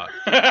Robot.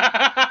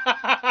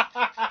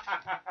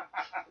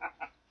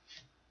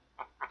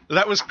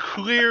 That was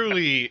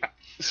clearly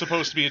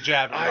supposed to be a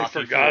jab at I Rocky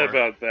forgot IV.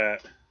 about that.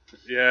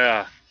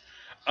 Yeah.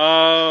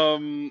 All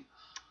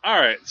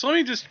right. So let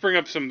me just bring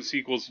up some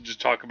sequels to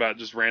just talk about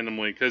just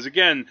randomly, because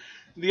again,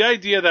 the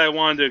idea that I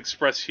wanted to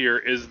express here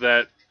is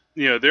that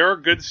there are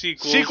good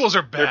sequels. Sequels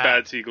are They're bad.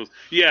 bad sequels.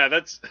 Yeah,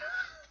 that's.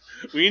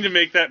 We need to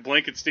make that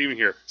blanket statement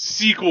here.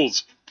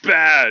 Sequels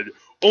bad.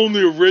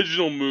 Only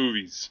original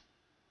movies.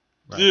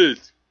 Right. Dude.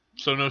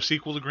 So no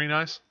sequel to Green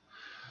Eyes?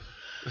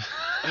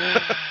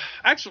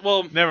 Actually,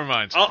 well, Never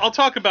mind. I'll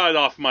talk about it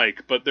off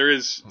mic, but there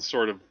is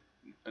sort of.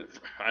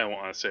 I don't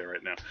want to say it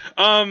right now.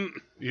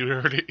 You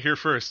heard it here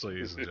first,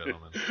 ladies and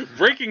gentlemen.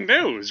 Breaking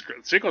news: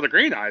 sequel to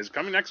Green Eyes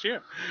coming next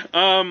year.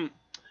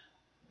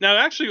 Now,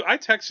 actually, I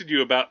texted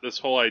you about this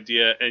whole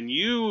idea, and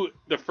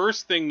the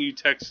first thing you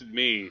texted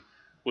me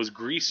was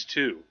Grease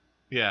 2.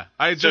 Yeah,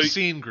 I had So just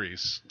seen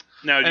Grease.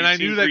 Now, And you I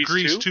seen knew that Grease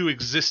Grease 2? 2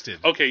 existed.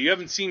 Okay, you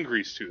haven't seen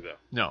Grease 2, though.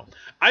 No.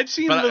 I've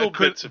seen little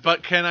bits of it.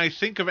 But can I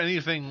think of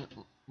anything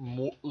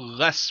more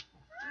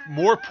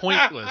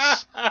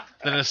pointless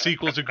than a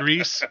sequel to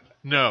Grease?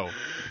 No.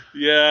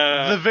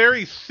 Yeah. The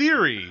very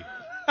theory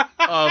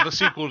of a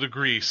sequel to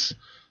Grease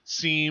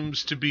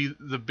seems to be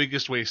the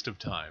biggest waste of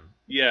time.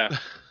 Yeah.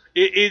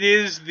 It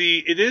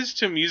is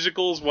to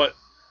musicals what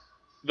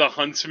The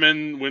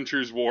Huntsman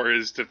Winter's War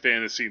is to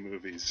fantasy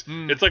movies.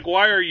 It's like,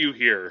 why are you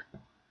here?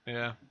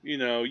 Yeah.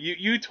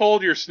 You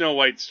told your Snow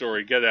White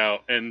story, get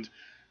out. And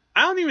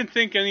I don't even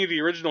think any of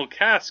the original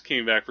cast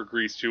came back for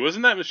Grease 2.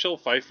 Wasn't that Michelle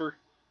Pfeiffer?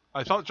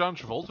 I thought John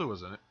Travolta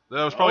was in it.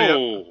 That was probably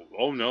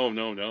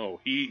no.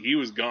 He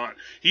was gone.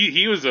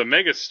 He was a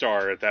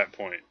megastar at that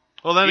point.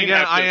 Well, then He again,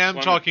 has to I have am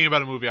swung talking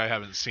about a movie I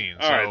haven't seen.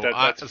 All right,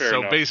 that's fair so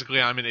enough.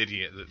 basically, I'm an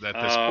idiot at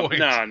this point.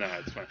 No,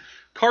 it's fine.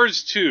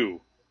 Cars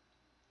 2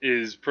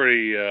 is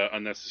pretty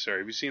unnecessary.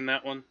 Have you seen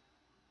that one?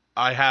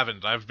 I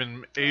haven't. I've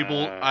been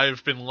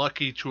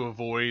lucky to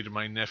avoid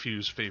my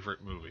nephew's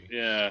favorite movie.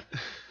 Yeah.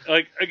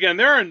 Like again,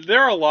 there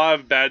are a lot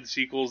of bad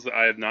sequels that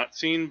I have not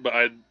seen, but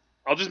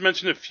I'll just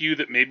mention a few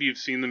that maybe you've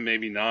seen them,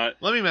 maybe not.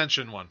 Let me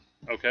mention one.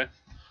 Okay.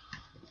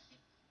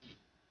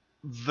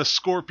 The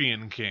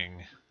Scorpion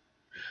King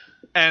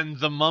and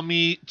The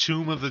Mummy: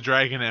 Tomb of the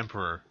Dragon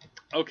Emperor.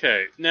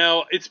 Okay.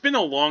 Now, it's been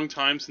a long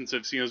time since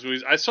I've seen those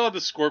movies. I saw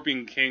The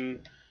Scorpion King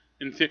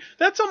in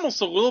that's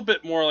almost a little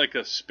bit more like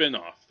a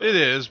spin-off. It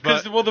is,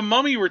 but Because, The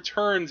Mummy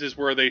Returns is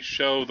where they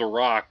show The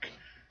Rock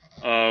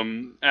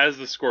as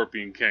the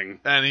Scorpion King.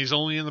 and he's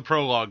only in the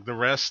prologue. The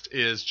rest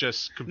is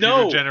just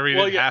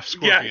computer-generated half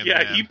Scorpion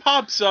Yeah, Man. he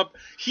pops up.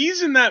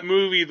 He's in that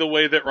movie the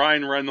way that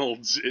Ryan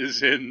Reynolds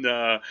is in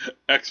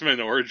X-Men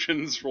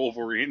Origins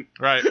Wolverine.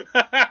 Right.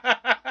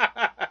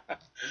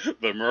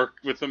 The merc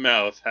with the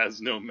mouth has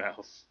no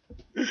mouth.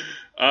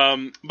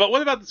 But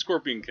what about the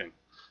Scorpion King?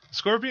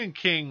 Scorpion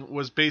King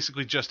was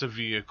basically just a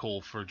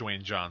vehicle for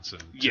Dwayne Johnson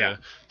Yeah.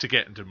 to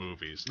get into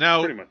movies. Now,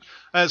 Pretty much.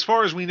 as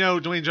far as we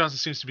know, Dwayne Johnson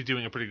seems to be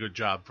doing a pretty good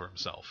job for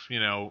himself.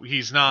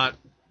 He's no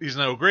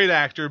great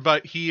actor,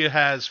 but he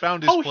has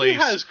found his place.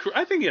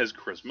 I think he has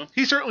charisma.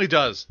 He certainly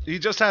does. He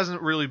just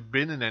hasn't really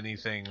been in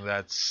anything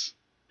that's...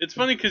 It's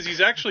funny because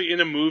he's actually in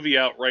a movie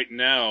out right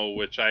now,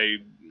 which I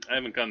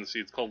haven't gotten to see.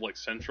 It's called like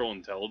Central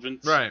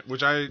Intelligence. Right,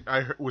 which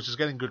which is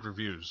getting good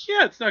reviews.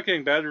 Yeah, it's not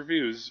getting bad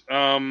reviews.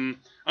 I'm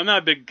not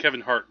a big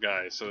Kevin Hart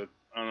guy, so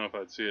I don't know if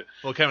I'd see it.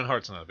 Well, Kevin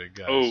Hart's not a big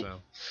guy, Oh.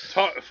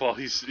 so... Well,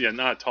 he's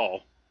not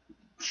tall.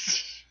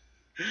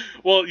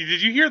 Well,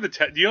 did you hear do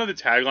you know the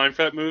tagline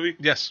for that movie?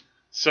 Yes,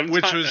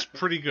 which was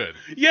pretty good.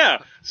 Yeah,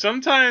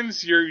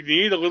 sometimes you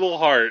need a little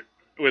heart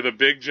with a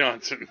big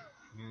Johnson.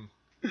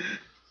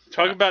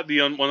 Talk about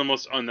one of the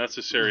most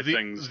unnecessary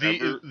things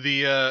ever.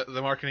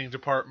 The marketing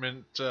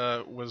department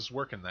was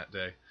working that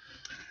day.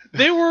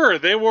 They were.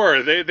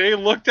 They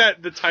looked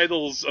at the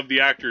titles of the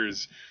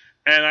actors,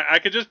 and I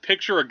could just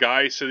picture a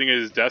guy sitting at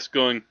his desk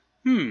going,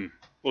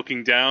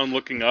 looking down,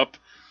 looking up,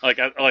 like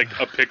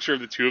a picture of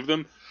the two of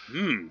them.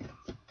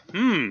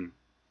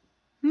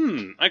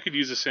 I could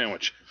use a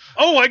sandwich.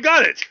 Oh, I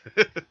got it!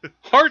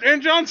 Hart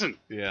and Johnson.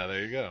 Yeah,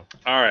 there you go.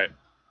 All right.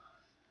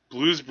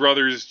 Blues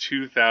Brothers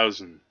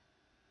 2000.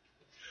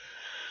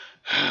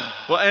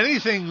 Well,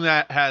 anything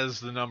that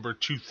has the number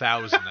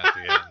 2000 at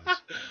the end.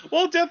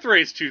 Well, Death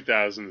Race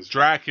 2000 is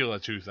Dracula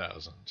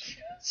 2000.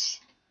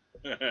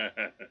 I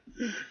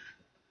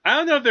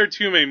don't know if there are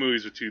too many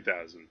movies with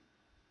 2000.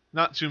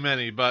 Not too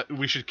many, but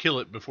we should kill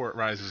it before it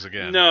rises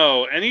again.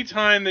 No,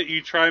 anytime that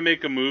you try and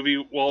make a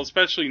movie, well,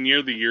 especially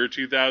near the year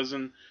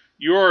 2000,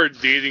 You're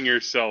dating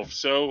yourself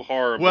so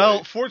horribly.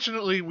 Well,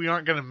 fortunately, we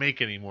aren't going to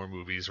make any more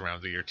movies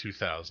around the year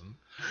 2000.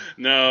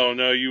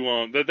 No, you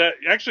won't. That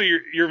actually,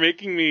 you're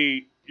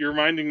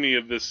reminding me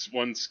of this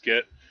one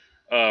skit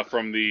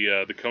from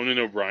the Conan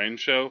O'Brien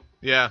show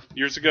Yeah.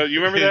 years ago.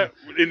 You remember that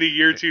in the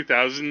year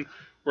 2000,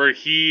 where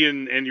he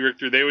and Andy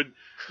Richter, they would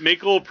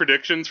make little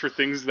predictions for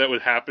things that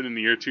would happen in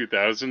the year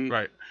 2000.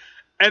 Right.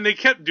 And they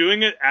kept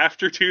doing it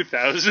after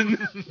 2000.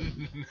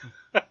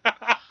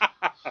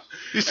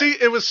 You see,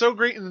 it was so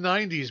great in the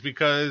 90s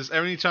because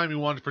every time you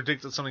wanted to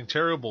predict that something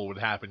terrible would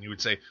happen, you would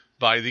say,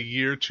 by the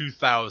year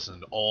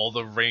 2000, all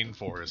the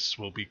rainforests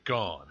will be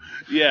gone.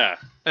 Yeah.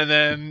 And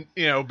then,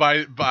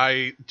 by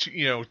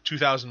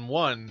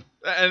 2001,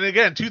 and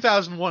again,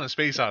 2001, A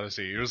Space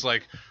Odyssey, it was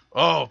like,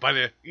 that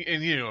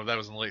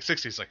was in the late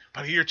 60s, like,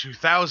 by the year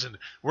 2000,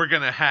 we're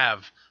going to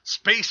have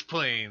space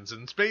planes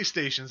and space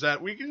stations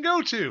that we can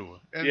go to.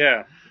 And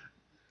Yeah.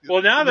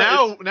 Well,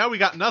 now we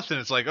got nothing.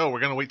 It's like, we're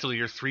going to wait till the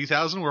year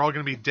 3000, we're all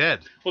going to be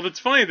dead. well, it's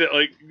funny that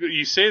like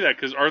you say that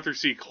because Arthur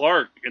C.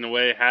 Clarke, in a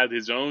way, had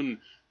his own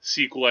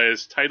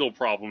sequelized title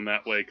problem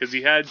that way because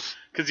he had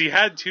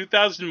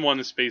 2001: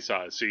 A Space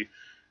Odyssey,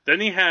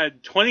 then he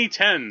had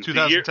 2010,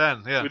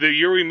 2010, the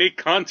year we make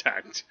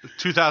contact,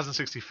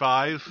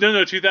 2065.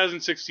 No,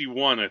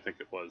 2061, I think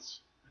it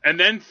was, and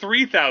then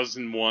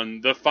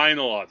 3001, The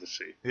Final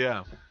Odyssey,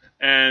 Yeah.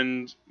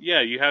 and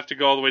you have to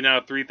go all the way now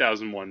to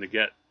 3001 to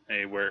get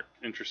anywhere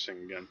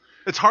interesting again.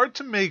 It's hard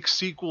to make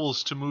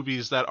sequels to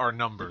movies that are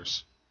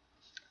numbers.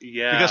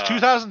 Yeah, Because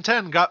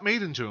 2010 got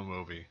made into a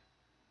movie.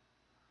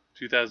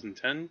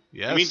 2010?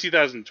 Yes. You mean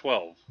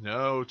 2012?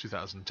 No,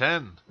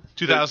 2010.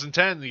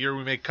 2010, the year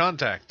we make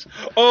contact.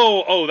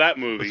 Oh, that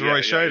movie. With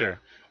Roy Scheider.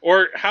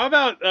 Or how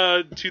about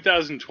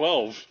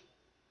 2012?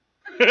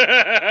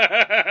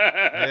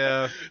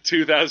 Yeah.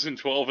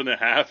 2012 and a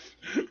half.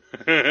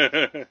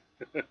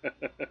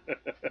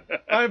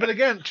 But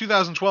again,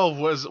 2012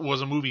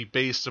 was a movie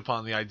based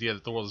upon the idea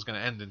that the world is going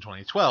to end in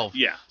 2012.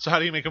 Yeah. So how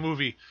do you make a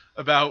movie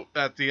about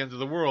at the end of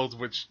the world,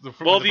 which the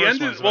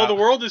the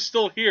world is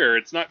still here.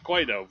 It's not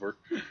quite over.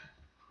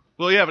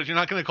 Well, yeah, but you're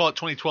not going to call it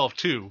 2012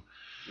 2.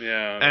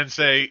 Yeah. And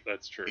say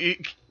that's true.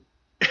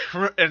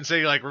 And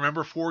say like,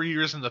 remember 4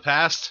 years in the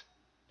past?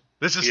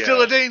 This is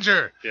still a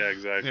danger. Yeah,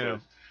 exactly. Yeah.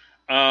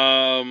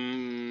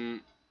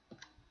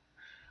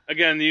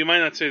 Again, you might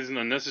not say it's an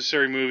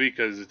unnecessary movie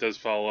because it does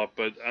follow up,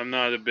 but I'm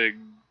not a big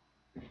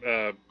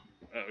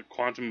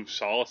Quantum of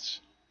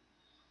Solace.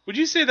 Would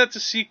you say that's a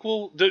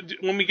sequel?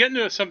 When we get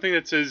into something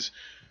that's as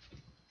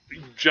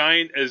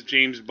giant as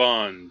James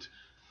Bond,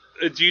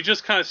 do you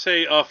just kind of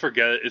say, "Oh,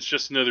 forget it. It's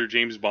just another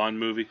James Bond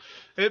movie"?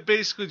 It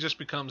basically just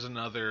becomes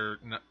another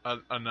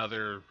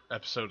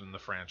episode in the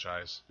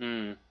franchise.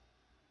 Mm.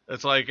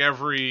 It's like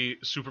every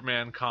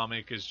Superman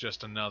comic is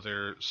just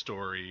another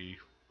story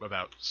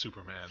about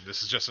Superman.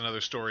 This is just another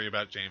story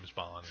about James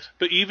Bond.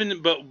 But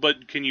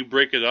can you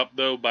break it up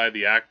though by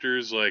the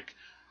actors? Like,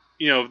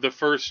 the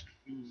first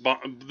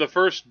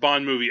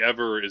Bond movie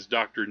ever is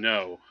Dr.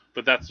 No,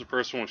 but that's the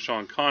first one with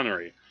Sean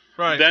Connery.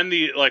 Right. Then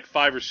the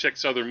 5 or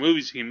 6 other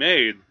movies he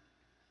made,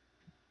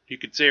 you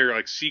could say are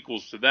like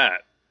sequels to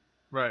that.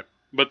 Right.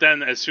 But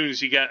then as soon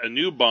as you get a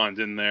new Bond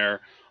in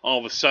there, all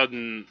of a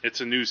sudden it's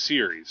a new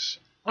series.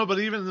 Oh, but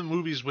even the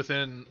movies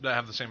within that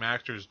have the same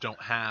actors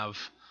don't have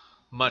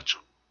much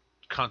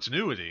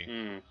continuity.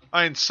 Mm.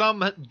 I mean,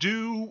 some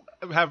do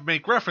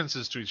make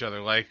references to each other.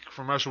 Like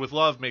From Russia with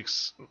Love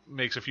makes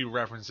a few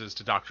references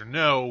to Dr.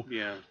 No.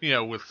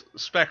 Yeah. With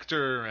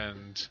Spectre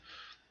and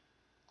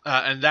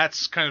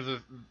that's kind of the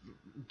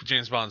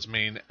James Bond's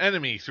main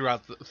enemy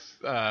throughout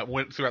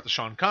the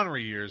Sean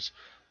Connery years.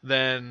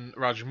 Then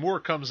Roger Moore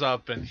comes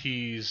up and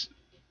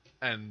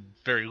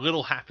very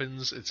little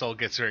happens. It all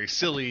gets very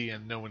silly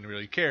and no one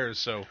really cares,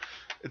 so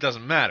it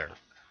doesn't matter.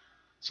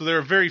 So there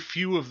are very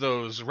few of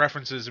those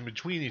references in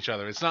between each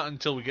other. It's not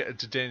until we get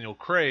into Daniel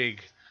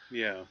Craig,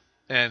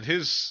 and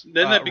his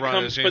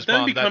run as James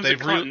Bond becomes a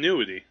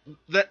continuity.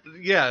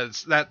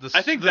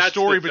 I think the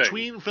story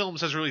between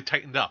films has really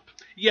tightened up.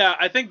 Yeah,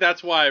 I think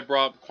that's why I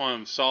brought up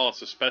Quantum of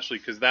Solace, especially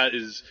because that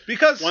is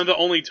one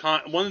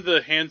of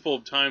the handful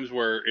of times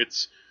where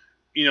it's,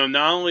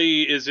 not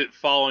only is it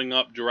following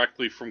up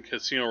directly from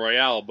Casino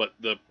Royale, but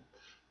the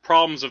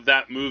problems of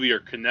that movie are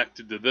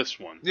connected to this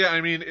one. Yeah,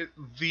 I mean,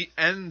 the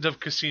end of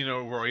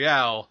Casino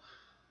Royale,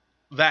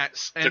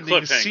 that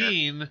ending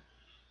scene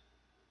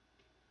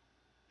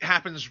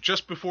happens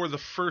just before the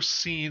first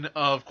scene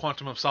of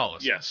Quantum of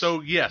Solace. Yes. So,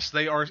 yes,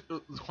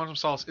 Quantum of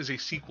Solace is a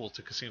sequel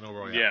to Casino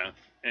Royale. Yeah,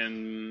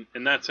 and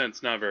in that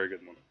sense, not a very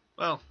good one.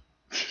 Well...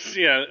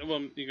 yeah,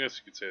 well, you guys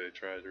could say they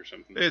tried or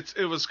something. It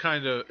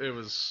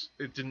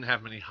didn't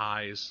have many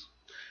highs.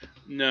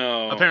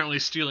 No. Apparently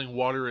stealing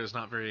water is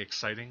not very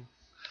exciting.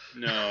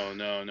 No,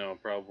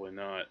 probably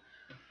not.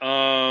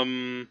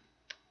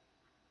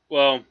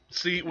 Well,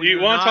 see,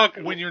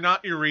 when you're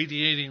not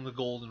irradiating the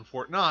gold in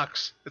Fort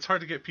Knox, it's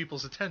hard to get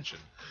people's attention.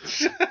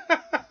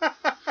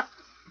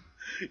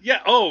 Yeah,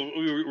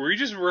 were you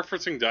just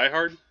referencing Die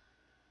Hard?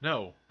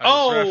 No, I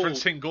was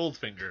referencing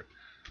Goldfinger.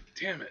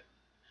 Damn it.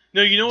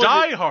 No, you know what?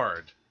 Die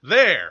Hard.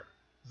 There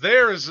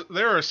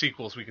are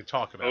sequels we could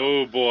talk about.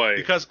 Oh boy.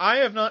 Because I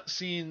have not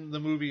seen the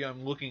movie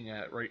I'm looking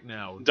at right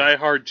now. Die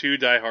Hard 2,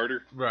 Die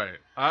Harder. Right.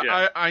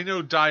 Yeah. I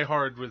know Die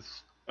Hard with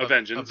A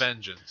Vengeance. A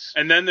Vengeance.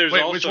 And then there's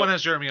Wait, also which one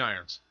has Jeremy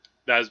Irons?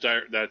 that's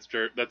Die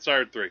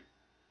Hard 3.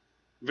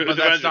 But With a that's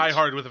Vengeance. Die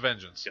Hard with a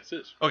Vengeance. Yes,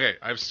 it is. Okay,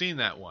 I've seen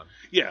that one.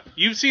 Yeah,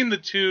 you've seen the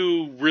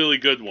two really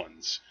good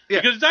ones.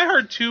 Yeah. Because Die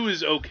Hard 2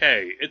 is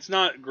okay. It's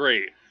not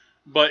great,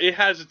 but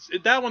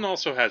that one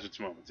also has its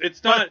moments.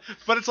 It's not.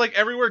 But it's like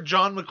everywhere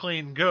John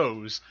McClane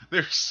goes,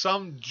 there's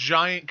some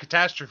giant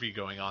catastrophe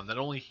going on that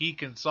only he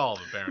can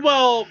solve. Apparently.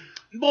 Well,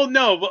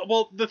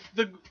 no.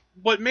 The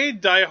what made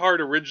Die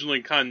Hard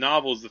originally kind of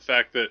novel is the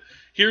fact that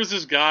here's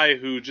this guy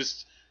who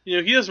just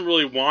he doesn't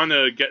really want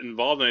to get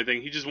involved in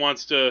anything. He just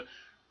wants to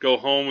go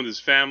home with his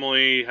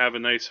family, have a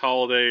nice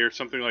holiday or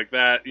something like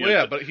that.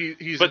 But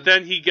he's. But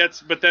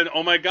then,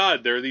 oh my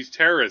God, there are these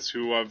terrorists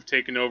who have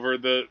taken over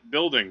the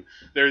building.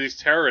 There are these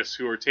terrorists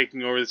who are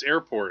taking over this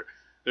airport.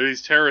 There are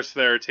these terrorists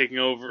that are taking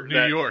over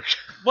New York.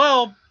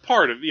 Well,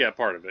 part of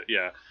it,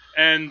 yeah.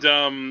 And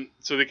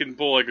so they can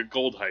pull like a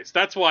gold heist.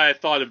 That's why I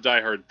thought of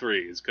Die Hard 3,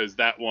 is because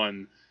that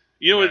one,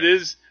 what it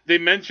is? They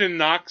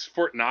mention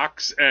Fort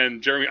Knox,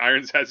 and Jeremy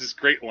Irons has this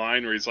great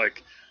line where he's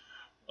like,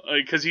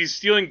 because he's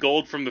stealing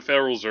gold from the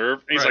Federal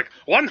Reserve, and he's like,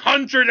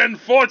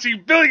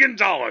 $140 billion,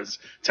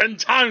 10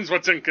 times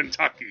what's in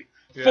Kentucky.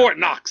 Yeah. Fort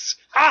Knox.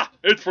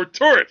 It's for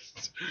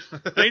tourists.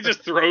 And he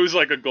just throws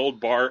like a gold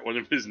bar at one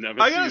of his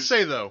nemesis. I gotta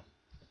say though,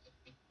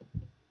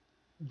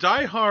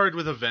 Die Hard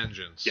with a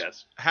Vengeance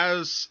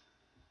has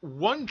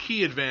one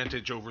key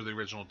advantage over the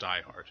original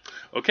Die Hard.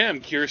 Okay,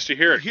 I'm curious to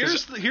hear it.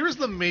 Here's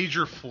the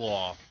major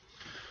flaw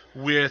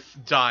with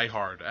Die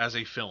Hard as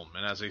a film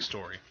and as a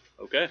story.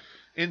 Okay.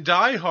 In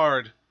Die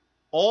Hard,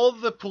 all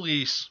the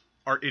police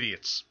are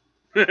idiots.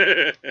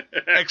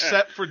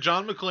 Except for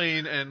John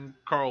McClane and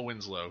Carl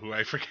Winslow, who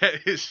I forget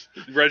his...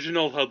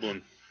 Reginald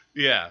Hudlin.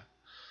 Yeah.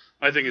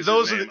 I think it's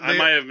his name. I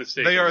might have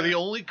mistaken. They are the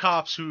only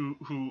cops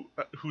who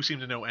seem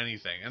to know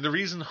anything. And the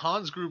reason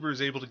Hans Gruber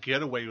is able to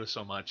get away with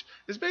so much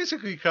is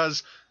basically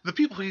because the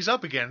people he's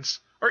up against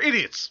are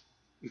idiots.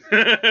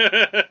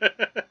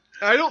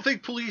 I don't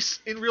think police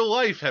in real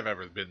life have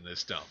ever been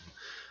this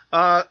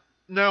dumb.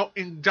 Now,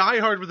 in Die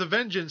Hard with a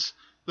Vengeance,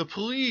 the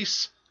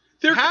police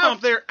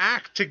have their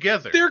act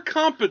together. They're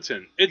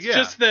competent. It's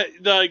just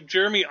that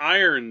Jeremy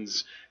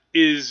Irons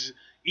is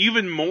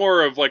even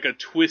more of like a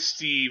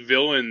twisty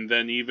villain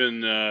than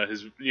even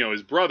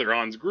his brother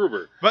Hans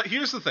Gruber. But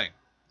here's the thing: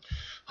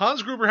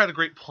 Hans Gruber had a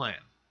great plan,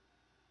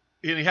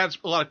 and he had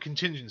a lot of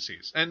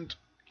contingencies. And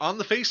on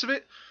the face of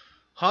it,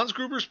 Hans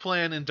Gruber's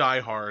plan in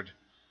Die Hard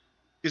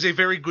is a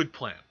very good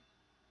plan.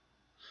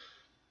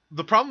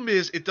 The problem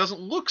is, it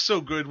doesn't look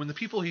so good when the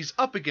people he's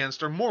up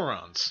against are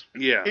morons.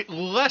 Yeah. It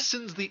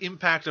lessens the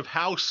impact of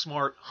how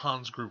smart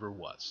Hans Gruber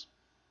was.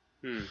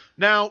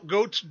 Now,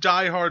 go to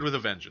Die Hard with a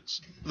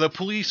Vengeance. The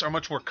police are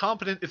much more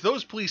competent. If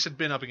those police had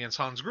been up against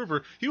Hans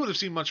Gruber, he would have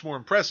seemed much more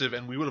impressive,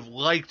 and we would have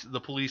liked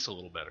the police a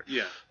little better.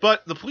 Yeah.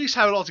 But the police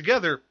have it all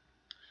together.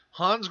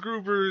 Hans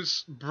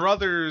Gruber's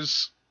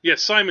brothers... Yeah,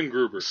 Simon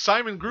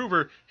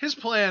Gruber, his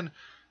plan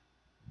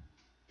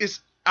is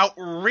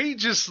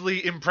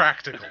outrageously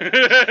impractical.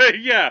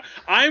 Yeah,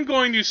 I'm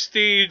going to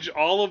stage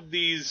all of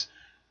these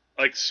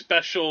like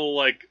special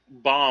like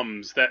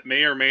bombs that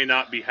may or may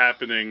not be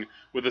happening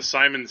with a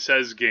Simon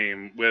Says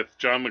game with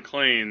John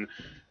McClane,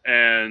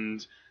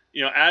 and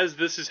as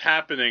this is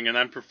happening and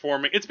I'm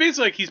performing, it's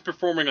basically like he's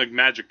performing like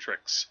magic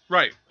tricks.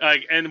 Right.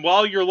 Like, and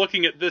while you're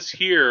looking at this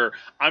here,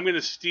 I'm going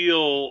to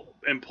steal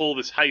and pull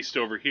this heist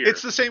over here.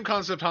 It's the same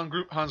concept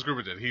Hans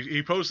Gruber did.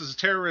 He posed as a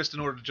terrorist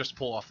in order to just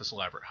pull off this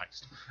elaborate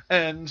heist.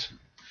 And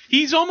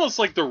he's almost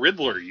like the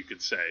Riddler, you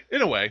could say.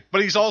 In a way.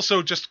 But he's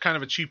also just kind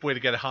of a cheap way to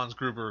get a Hans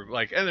Gruber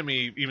like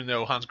enemy, even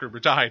though Hans Gruber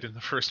died in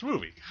the first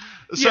movie.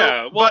 So,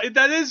 yeah, well,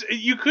 that is...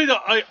 You could...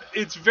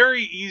 it's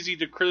very easy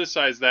to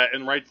criticize that,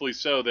 and rightfully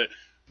so, that,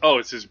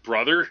 it's his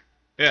brother?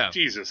 Yeah.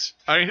 Jesus.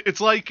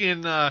 It's like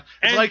in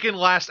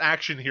Last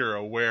Action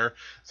Hero, where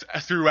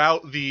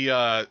throughout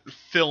the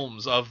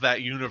films of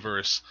that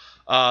universe,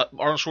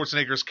 Arnold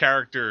Schwarzenegger's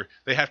character,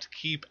 they have to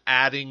keep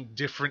adding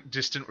different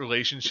distant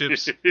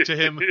relationships to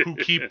him who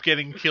keep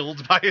getting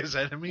killed by his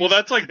enemies. Well,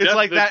 that's like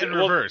that in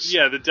reverse.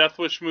 Yeah, the Death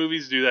Wish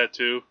movies do that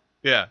too.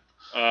 Yeah.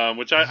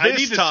 Which I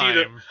need to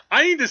see.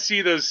 I need to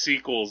see those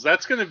sequels.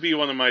 That's going to be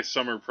one of my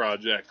summer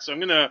projects. I'm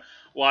going to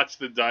watch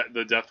the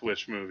Death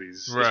Wish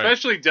movies, right.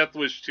 Especially Death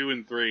Wish 2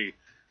 and 3,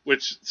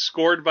 which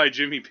scored by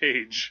Jimmy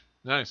Page.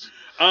 Nice.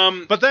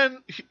 But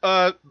then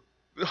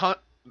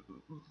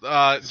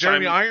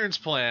Jeremy Irons'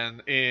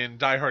 plan in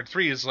Die Hard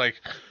 3 is like,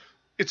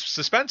 it's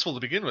suspenseful to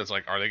begin with. It's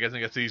like, are they going to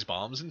get to these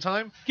bombs in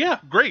time? Yeah.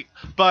 Great.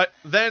 But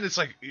then it's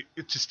like,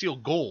 to steal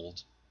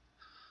gold.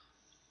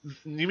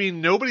 You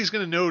mean nobody's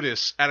going to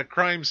notice at a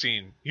crime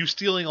scene you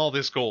stealing all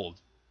this gold,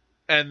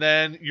 and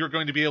then you're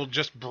going to be able to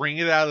just bring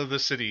it out of the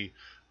city,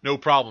 no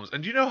problems.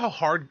 And do you know how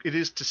hard it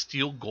is to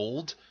steal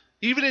gold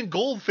Even in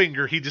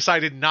Goldfinger, he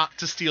decided not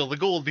to steal the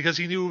gold because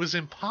he knew it was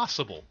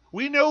impossible.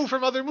 We know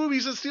from other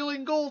movies that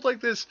stealing gold like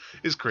this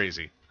is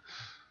crazy.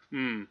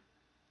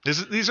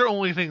 These are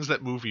only things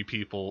that movie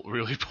people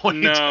really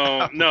point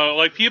out. No,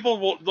 like people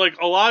will,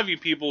 like a lot of you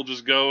people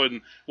just go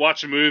and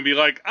watch a movie and be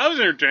like, I was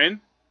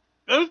entertained.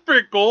 That was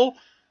pretty cool.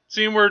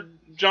 Seeing where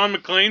John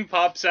McClane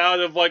pops out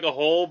of like a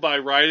hole by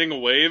riding a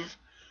wave.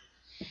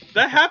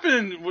 That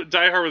happened in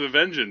Die Hard with a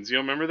Vengeance. You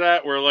remember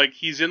that? Where like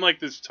he's in like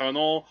this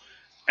tunnel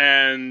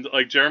and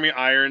like Jeremy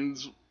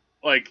Irons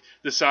like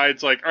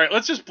decides like, all right,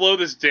 let's just blow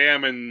this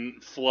dam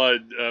and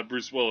flood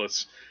Bruce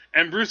Willis.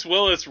 And Bruce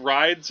Willis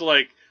rides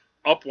like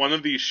up one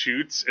of these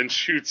chutes and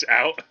shoots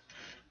out.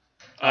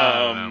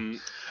 And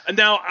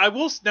now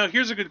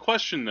here's a good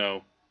question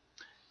though.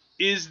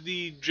 Is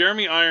the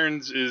Jeremy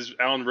Irons is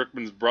Alan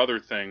Rickman's brother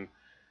thing?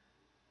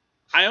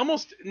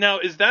 Is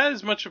that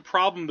as much a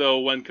problem though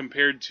when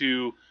compared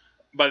to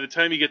by the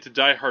time you get to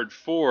Die Hard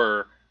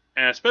 4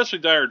 and especially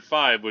Die Hard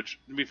 5, which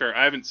to be fair,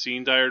 I haven't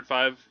seen Die Hard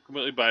 5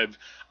 completely, but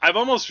I've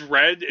almost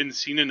read and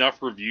seen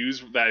enough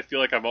reviews that I feel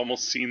like I've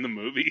almost seen the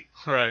movie.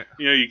 Right.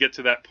 You know, you get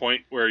to that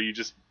point where you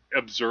just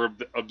absorb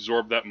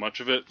that much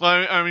of it.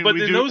 Well, I mean, but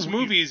in those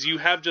movies, you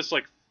have just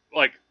like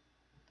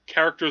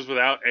characters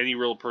without any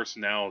real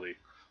personality.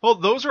 Well,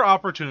 those are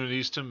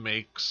opportunities to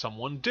make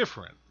someone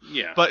different.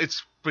 Yeah. But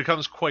it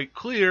becomes quite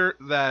clear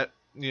that,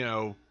 you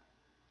know,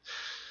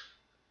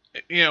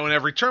 in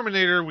every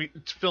Terminator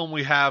film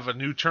we have a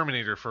new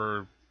Terminator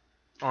for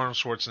Arnold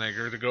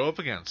Schwarzenegger to go up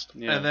against.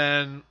 Yeah. And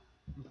then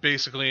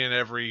basically in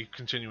every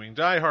continuing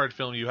Die Hard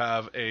film you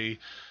have a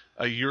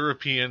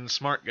European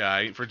smart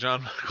guy for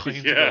John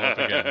McClane to go up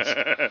against.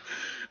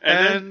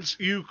 And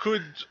you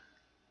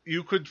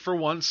could for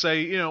once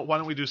say, you know, why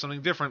don't we do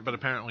something different? But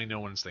apparently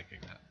no one's thinking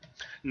that.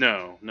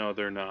 No,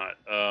 they're not.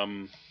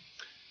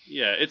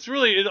 Yeah, it's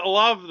really a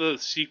lot of the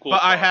sequels.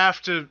 But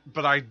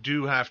I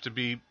do have to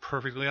be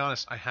perfectly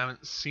honest. I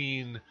haven't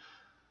seen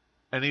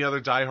any other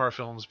Die Hard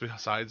films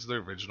besides the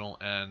original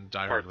and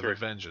Die Hard with a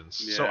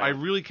Vengeance. Yeah. So I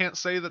really can't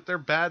say that they're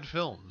bad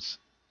films.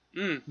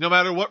 No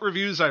matter what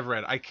reviews I've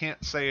read, I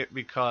can't say it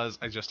because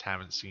I just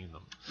haven't seen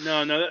them.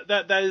 No,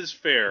 that is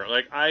fair.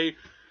 Like I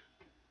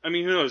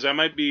mean, who knows? I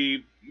might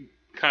be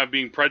kind of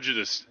being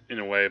prejudiced in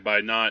a way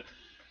by not,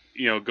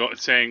 you know,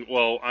 saying,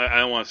 well, I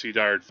don't want to see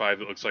Die Hard 5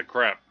 that looks like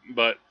crap.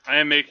 But I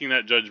am making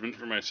that judgment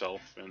for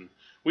myself. And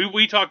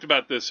we talked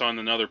about this on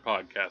another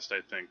podcast,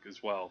 I think,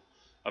 as well,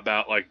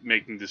 about, like,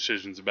 making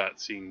decisions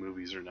about seeing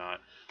movies or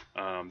not.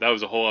 That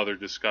was a whole other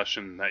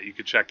discussion that you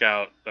could check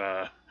out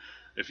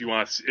if you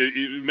want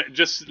to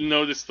just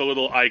notice the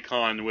little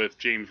icon with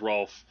James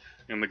Rolfe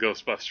and the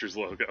Ghostbusters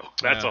logo.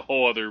 That's a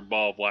whole other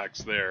ball of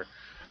wax there.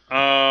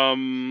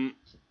 And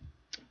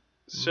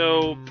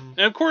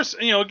of course,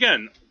 you know,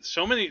 again,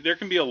 there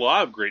can be a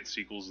lot of great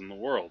sequels in the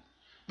world.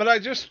 But I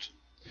just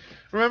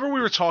remember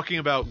we were talking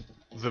about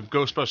the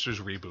Ghostbusters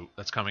reboot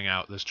that's coming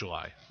out this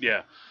July.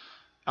 Yeah.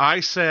 I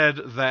said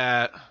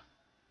that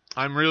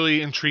I'm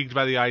really intrigued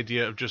by the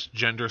idea of just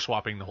gender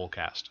swapping the whole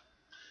cast.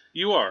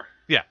 You are.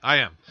 Yeah, I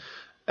am.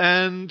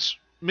 And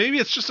maybe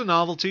it's just a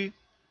novelty.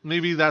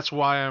 Maybe that's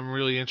why I'm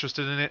really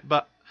interested in it,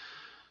 but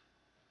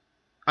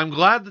I'm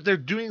glad that they're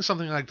doing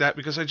something like that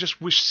because I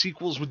just wish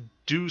sequels would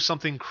do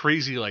something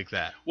crazy like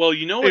that. Well,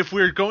 you know what? If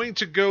we're going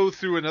to go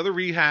through another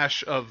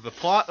rehash of the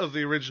plot of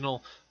the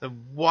original,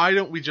 then why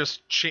don't we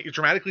just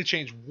dramatically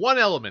change one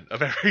element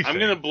of everything? I'm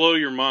going to blow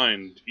your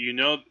mind. You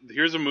know,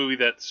 here's a movie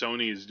that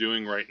Sony is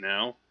doing right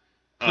now.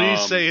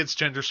 Please say it's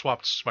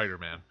gender-swapped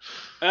Spider-Man.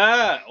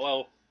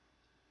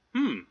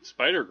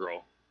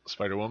 Spider-Girl.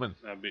 Spider-Woman.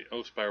 That'd be,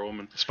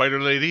 Spider-Woman.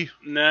 Spider-Lady?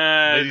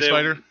 Nah. Lady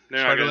Spider?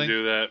 They're not going to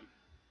do that.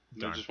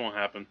 Darn. It just won't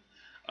happen.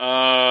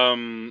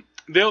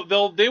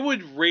 They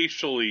would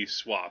racially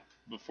swap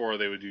before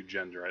they would do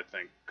gender, I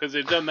think, because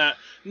they've done that.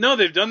 No,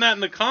 they've done that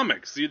in the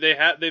comics. They've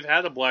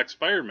had a black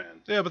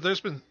Spider-Man. Yeah, but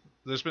there's been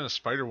a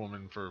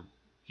Spider-Woman for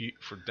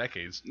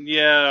decades.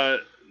 Yeah,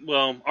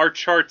 well, our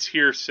charts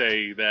here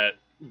say that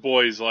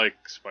boys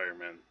like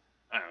Spider-Man.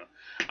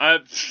 I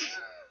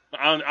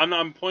don't know.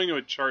 I'm pointing to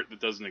a chart that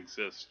doesn't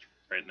exist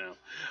right now.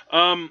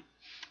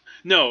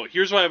 No,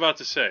 here's what I'm about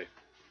to say.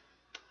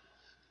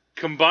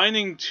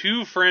 Combining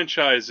two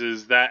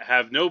franchises that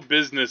have no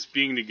business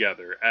being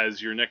together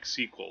as your next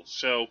sequel.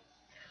 So,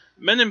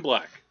 Men in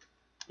Black.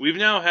 We've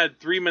now had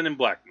 3 Men in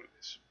Black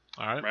movies.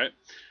 All right.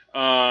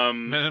 Right?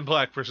 Men in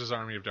Black versus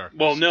Army of Darkness.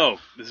 Well, no.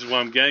 This is what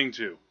I'm getting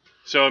to.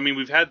 So, I mean,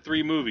 we've had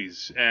 3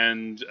 movies,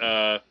 and,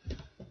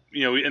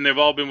 you know, and they've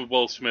all been with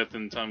Will Smith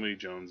and Tommy Lee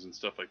Jones and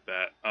stuff like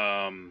that.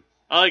 I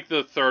like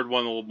the third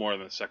one a little more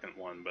than the second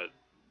one, but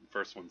the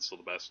first one's still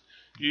the best.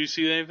 Do you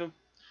see any of them?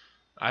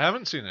 I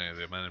haven't seen any of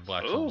the Men in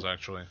Black films,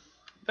 actually.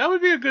 That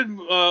would be a good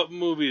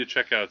movie to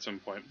check out at some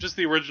point. Just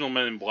the original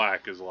Men in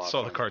Black is a lot of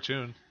fun. Saw the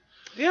cartoon.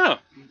 Yeah.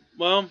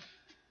 Well,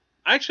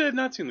 I actually have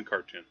not seen the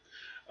cartoon.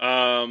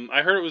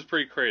 I heard it was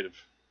pretty creative.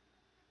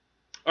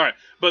 All right,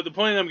 but the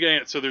point I'm getting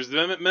at, so there's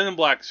the Men in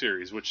Black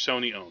series, which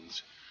Sony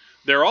owns.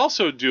 They're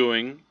also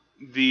doing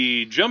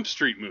the Jump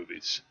Street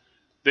movies.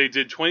 They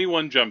did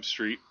 21 Jump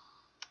Street,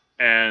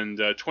 and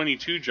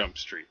 22 Jump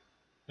Street.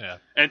 Yeah.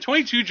 And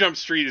 22 Jump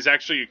Street is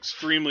actually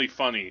extremely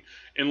funny,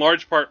 in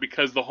large part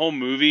because the whole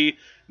movie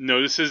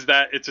notices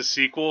that it's a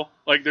sequel.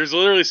 Like, there's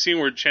literally a scene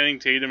where Channing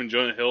Tatum and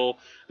Jonah Hill,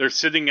 they're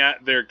sitting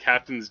at their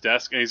captain's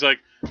desk, and he's like,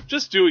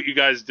 just do what you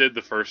guys did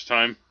the first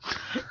time.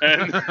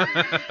 And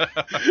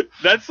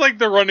that's like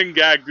the running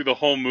gag through the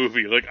whole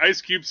movie. Like,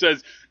 Ice Cube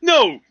says,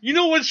 no, you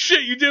know what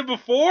shit you did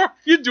before?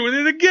 You're doing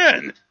it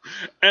again.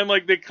 And,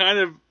 like, they kind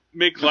of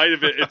make light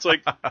of it. It's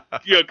like,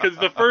 you know, because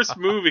the first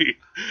movie,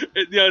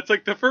 it's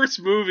like the first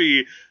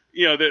movie,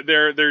 you know,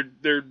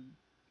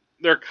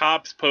 they're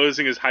cops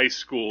posing as high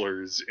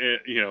schoolers,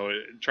 you know,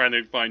 trying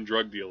to find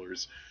drug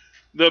dealers.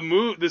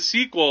 The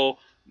sequel,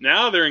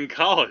 now they're in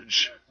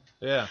college.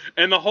 Yeah.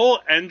 And the whole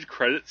end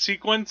credit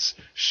sequence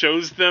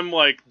shows them,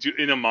 like,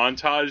 in a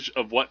montage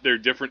of what their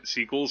different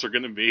sequels are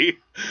going to be.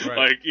 Right.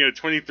 Like, you know,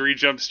 23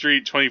 Jump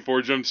Street,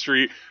 24 Jump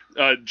Street,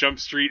 Jump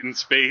Street in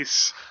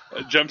space,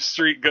 Jump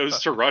Street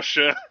goes to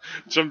Russia,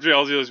 Jump Street,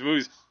 all those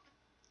movies.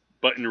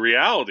 But in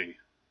reality,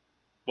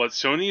 what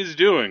Sony is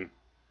doing,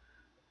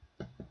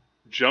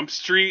 Jump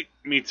Street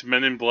meets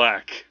Men in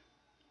Black.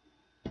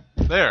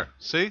 There.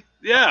 See?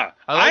 Yeah.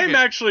 I like it.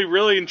 Actually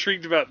really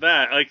intrigued about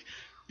that. Like,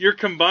 you're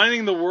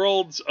combining the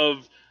worlds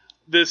of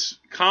this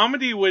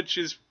comedy, which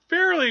is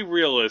fairly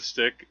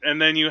realistic,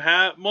 and then you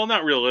have, well,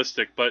 not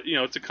realistic, but, you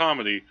know, it's a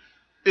comedy.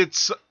 It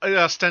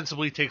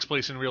ostensibly takes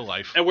place in real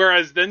life. And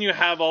whereas then you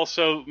have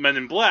also Men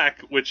in Black,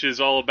 which is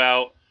all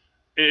about,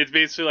 it's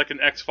basically like an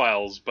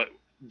X-Files, but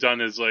done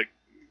as, like,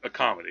 a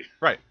comedy.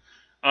 Right.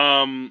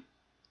 And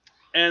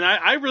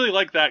I really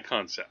like that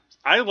concept.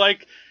 I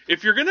like,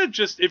 if you're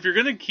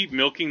gonna keep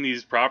milking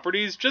these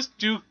properties, just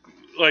do,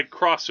 like,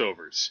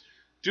 crossovers.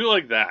 Do it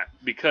like that,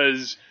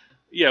 because,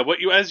 yeah,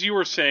 as you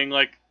were saying,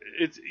 like,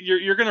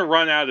 you're gonna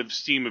run out of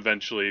steam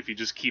eventually if you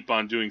just keep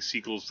on doing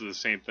sequels to the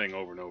same thing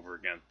over and over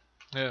again.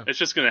 Yeah. It's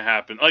just gonna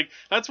happen. Like,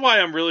 that's why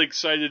I'm really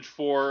excited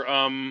for,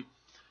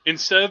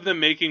 instead of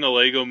them making a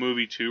Lego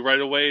Movie 2 right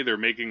away, they're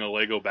making a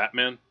Lego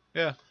Batman.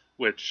 Yeah.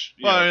 Which,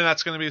 well, I mean,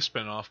 that's going to be a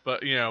spin-off,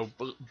 but, you know,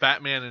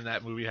 Batman in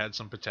that movie had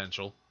some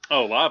potential.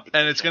 Oh, a lot of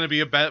potential. And it's going to be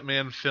a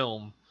Batman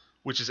film,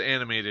 which is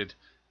animated,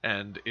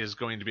 and is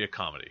going to be a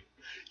comedy.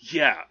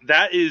 Yeah,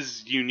 that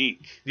is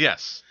unique.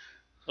 Yes.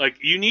 Like,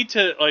 you need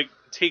to, like,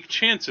 take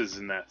chances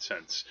in that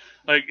sense.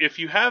 Like, if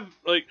you have,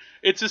 like,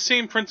 it's the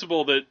same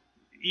principle that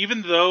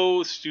even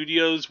though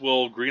studios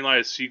will greenlight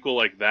a sequel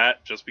like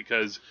that just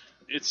because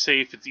it's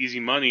safe, it's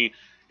easy money,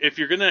 if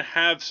you're going to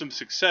have some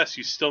success,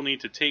 you still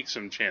need to take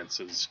some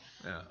chances.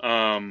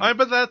 Yeah.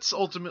 But that's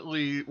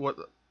ultimately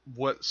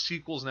what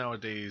sequels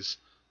nowadays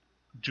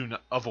do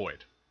not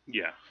avoid.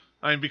 Yeah.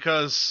 I mean,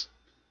 because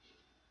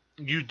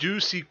you do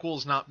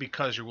sequels not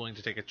because you're willing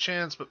to take a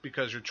chance, but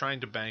because you're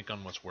trying to bank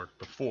on what's worked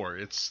before.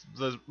 It's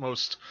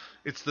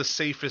the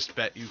safest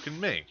bet you can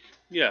make.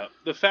 Yeah.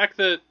 The fact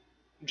that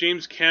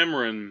James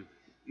Cameron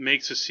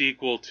makes a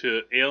sequel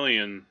to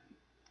Alien,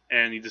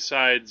 and he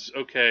decides,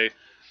 okay,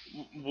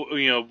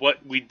 you know,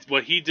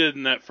 what he did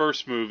in that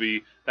first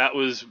movie, that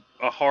was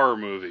a horror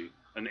movie.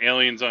 An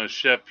alien's on a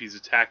ship, he's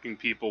attacking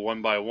people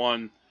one by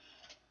one.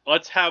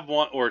 Let's have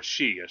one, or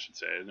she, I should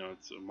say. I know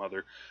it's a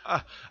mother.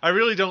 I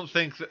really don't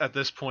think that at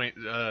this point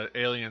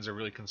aliens are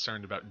really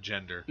concerned about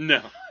gender.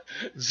 No.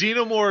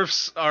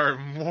 Xenomorphs are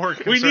more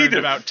concerned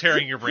about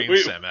tearing your brain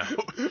stem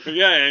out.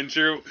 Yeah,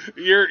 Andrew,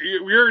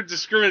 you're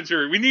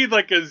discriminatory. We need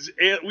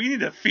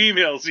a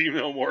female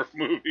xenomorph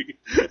movie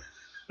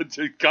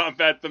to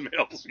combat the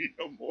male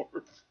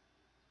xenomorph.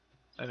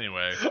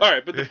 Anyway. All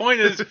right, but the point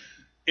is,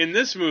 in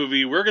this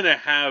movie, we're going to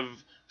have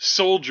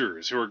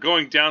soldiers who are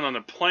going down on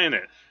a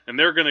planet, and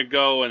they're going to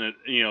go and,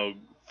 you know,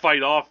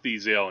 fight off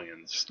these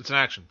aliens. It's an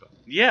action film.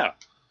 Yeah.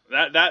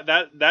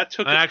 That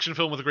took an action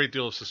film with a great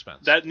deal of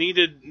suspense.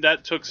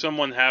 That took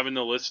someone having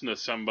to listen to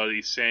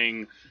somebody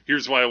saying,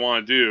 here's what I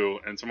want to do,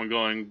 and someone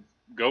going,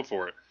 go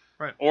for it.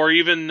 Right. Or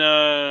even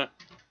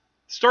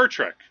Star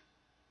Trek.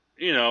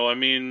 You know, I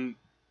mean,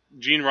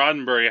 Gene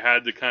Roddenberry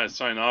had to kind of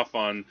sign off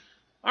on,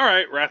 all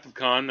right, Wrath of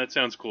Khan, that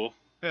sounds cool.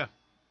 Yeah.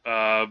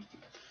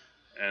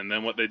 And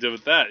then what they did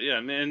with that, yeah,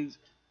 and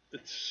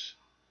it's...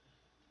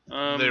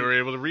 they were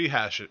able to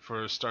rehash it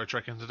for Star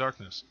Trek Into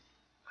Darkness.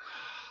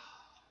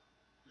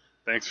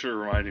 Thanks for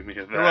reminding me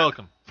of that. You're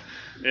welcome.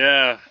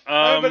 Yeah.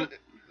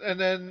 And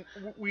then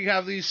we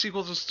have these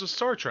sequels to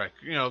Star Trek.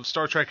 You know,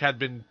 Star Trek has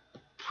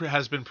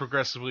been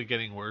progressively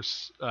getting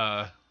worse.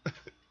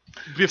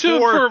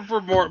 Before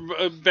for more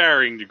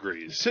varying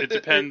degrees. It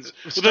depends.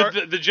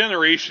 The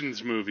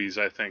Generations movies,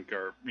 I think,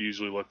 are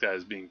usually looked at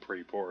as being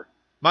pretty poor.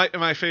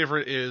 My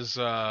favorite is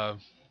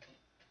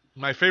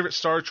my favorite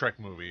Star Trek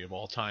movie of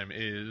all time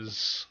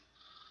is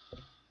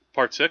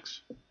Part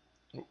 6.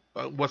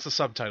 What's the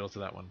subtitle to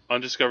that one?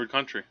 Undiscovered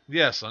Country.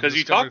 Yes, because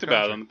you talked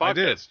about it on the podcast. I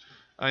did.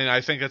 I mean,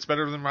 I think it's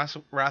better than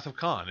Wrath of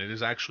Khan. It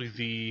is actually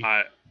the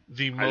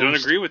most... I don't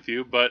agree with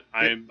you, but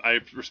I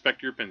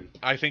respect your opinion.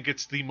 I think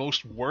it's the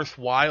most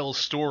worthwhile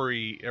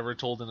story ever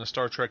told in a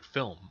Star Trek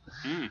film.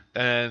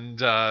 And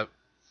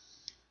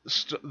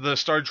the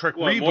Star Trek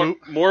What,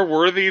 reboot. more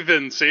worthy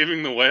than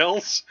saving the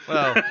whales?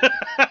 Well,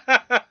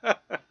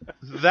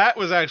 that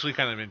was actually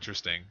kind of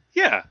interesting.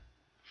 Yeah.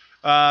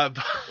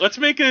 Let's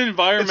make an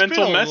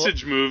environmental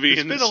message movie in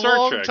It's been a Star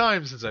long Trek.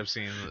 time since I've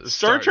seen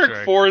Star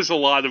Trek 4 is a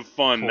lot of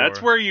fun. 4.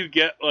 That's where you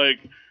get, like,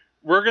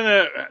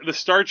 the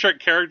Star Trek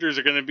characters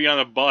are gonna be on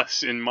a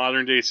bus in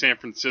modern day San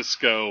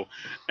Francisco,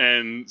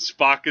 and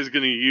Spock is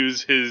gonna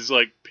use his,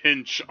 like,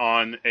 pinch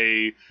on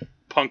a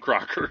punk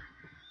rocker.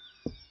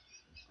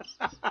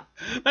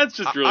 That's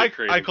just really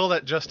crazy. I call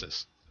that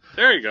justice.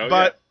 There you go.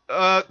 But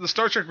the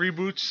Star Trek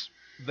reboots,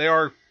 they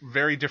are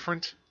very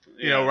different.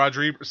 You know,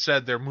 Roger Ebert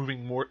said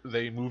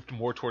they moved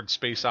more towards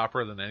space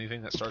opera than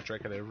anything that Star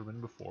Trek had ever been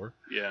before.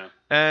 Yeah.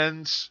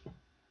 And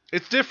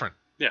it's different.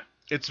 Yeah.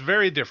 It's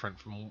very different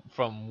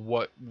from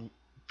what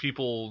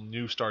people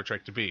knew Star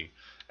Trek to be.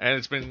 And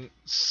it's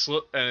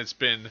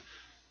been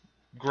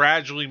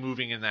gradually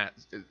moving in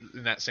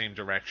that same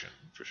direction.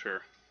 For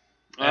sure.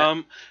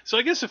 So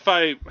I guess if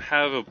I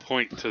have a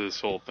point to this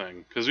whole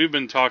thing, because we've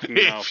been talking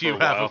now If for you a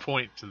while. have a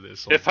point to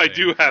this whole If I thing.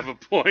 do have a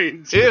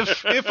point.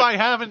 if I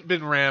haven't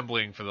been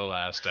rambling for the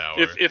last hour.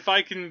 If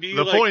I can be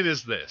the like, point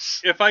is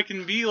this. if I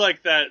can be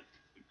like that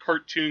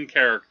cartoon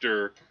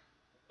character,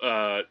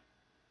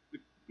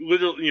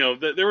 literally,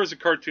 there was a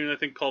cartoon I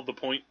think called The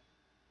Point.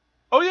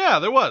 Oh yeah,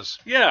 there was.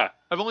 Yeah.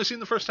 I've only seen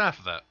the first half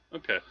of that.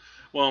 Okay.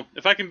 Well,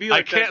 if I can be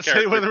like I can't that say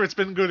character, whether it's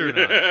been good or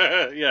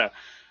not. yeah.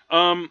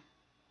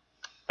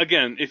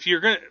 Again, if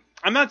you're gonna,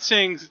 I'm not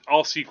saying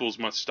all sequels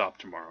must stop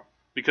tomorrow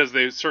because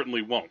they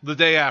certainly won't. The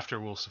day after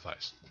will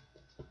suffice.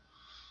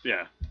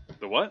 Yeah.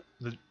 The what?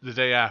 The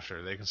day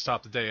after. They can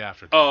stop the day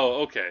after.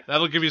 Oh, okay.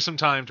 That'll give you some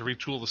time to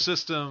retool the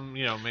system,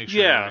 make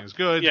sure Yeah. everything's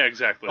good. Yeah,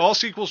 exactly. All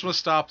sequels must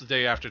stop the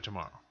day after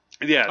tomorrow.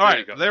 Yeah. All right,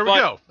 you go. there we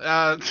go.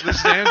 This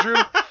is Andrew.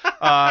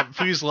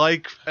 Please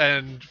like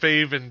and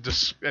fave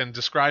and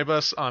describe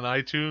us on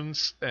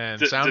iTunes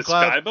and SoundCloud.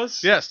 Describe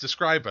us? Yes,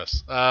 describe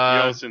us. You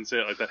almost didn't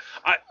say it like that.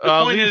 The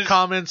point Leave is,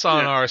 comments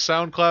on yeah. our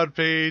SoundCloud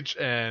page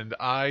and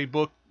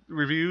iBook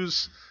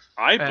reviews.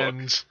 iBook.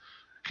 And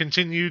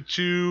continue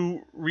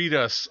to read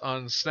us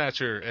on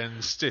Snatcher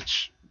and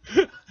Stitch.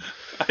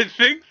 I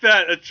think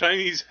that a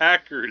Chinese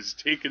hacker has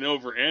taken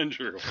over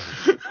Andrew,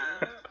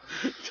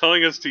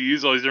 telling us to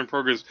use all these different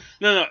programs.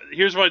 No.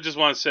 Here's what I just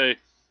want to say.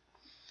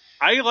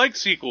 I like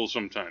sequels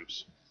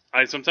sometimes.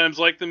 I sometimes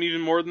like them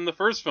even more than the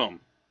first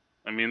film.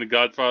 I mean, The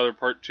Godfather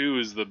Part 2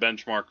 is the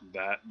benchmark of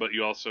that, but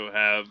you also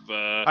have...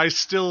 I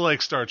still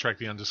like Star Trek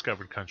The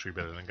Undiscovered Country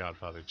better than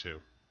Godfather 2.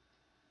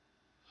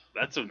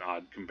 That's an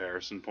odd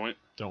comparison point.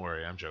 Don't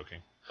worry, I'm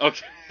joking.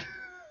 Okay.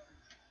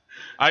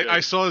 I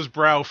saw his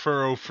brow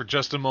furrow for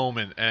just a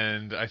moment,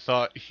 and I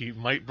thought he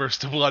might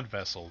burst a blood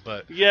vessel,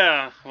 but...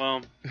 Yeah,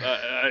 well,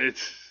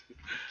 it's...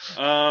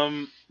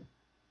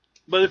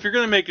 But if you're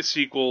going to make a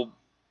sequel,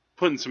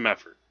 put in some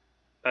effort.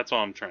 That's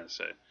all I'm trying to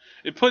say.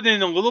 Put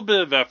in a little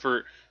bit of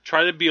effort.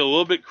 Try to be a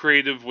little bit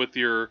creative with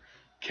your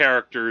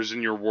characters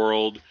in your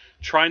world.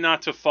 Try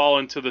not to fall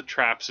into the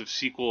traps of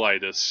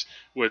sequelitis,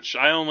 which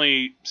I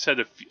only said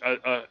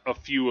a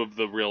few of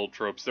the real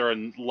tropes. There are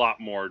a lot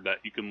more that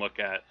you can look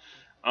at.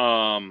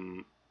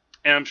 And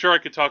I'm sure I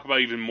could talk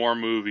about even more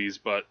movies,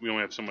 but we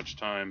only have so much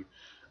time.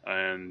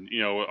 And,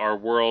 our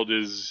world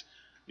is...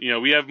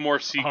 we have more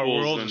sequels. Our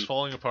world is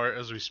falling apart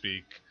as we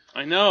speak.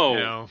 I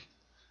know.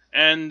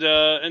 And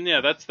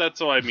yeah,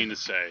 that's all I mean to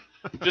say.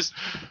 Just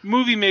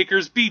movie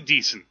makers, be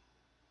decent.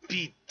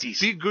 Be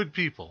decent. Be good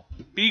people.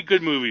 Be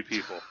good movie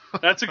people.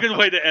 That's a good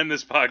way to end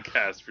this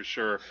podcast for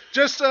sure.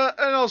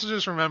 And also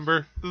just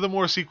remember, the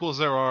more sequels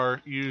there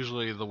are,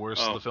 usually the worse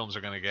the films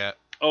are going to get.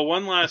 Oh,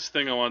 one last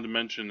thing I wanted to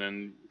mention,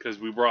 and because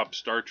we brought up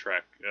Star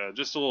Trek,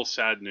 just a little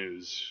sad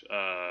news.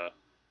 So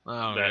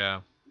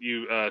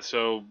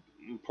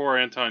poor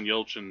Anton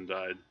Yelchin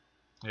died.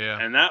 Yeah.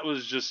 And that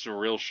was just a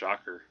real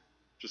shocker.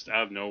 Just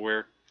out of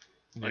nowhere.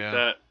 Like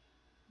that.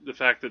 The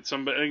fact that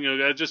somebody,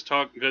 I just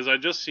talked, because I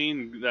just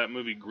seen that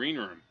movie Green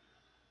Room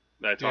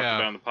that I talked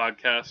about on the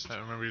podcast. I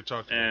remember you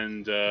talking about.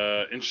 And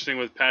interesting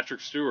with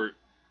Patrick Stewart.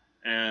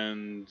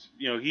 And,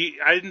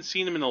 I hadn't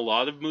seen him in a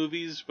lot of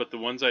movies, but the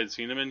ones I'd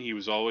seen him in, he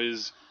was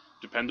always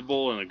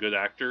dependable and a good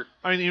actor.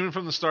 I mean, even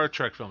from the Star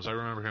Trek films, I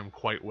remember him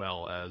quite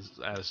well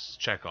as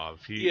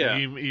Chekhov.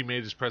 He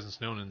made his presence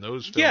known in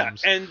those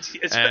films. Yeah,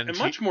 and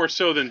much more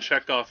so than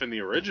Chekhov in the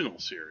original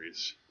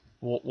series.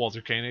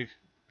 Walter Koenig.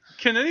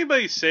 Can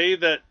anybody say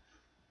that,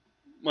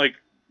 like,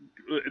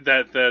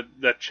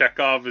 that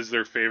Chekhov is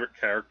their favorite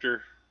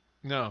character?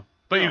 No.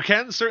 But you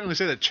can certainly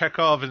say that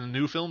Chekhov in the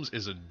new films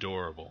is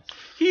adorable.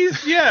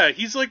 He's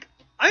like,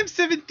 I'm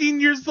 17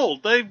 years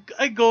old.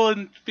 I go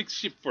and fix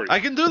shit for you. I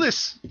can do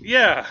this.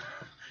 Yeah.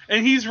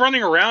 And he's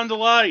running around a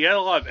lot. He had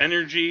a lot of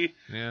energy.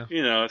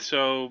 Yeah.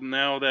 So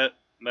now that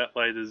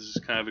light is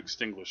kind of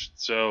extinguished.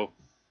 So,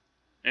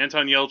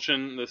 Anton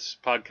Yelchin, this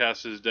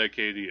podcast is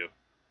dedicated to you.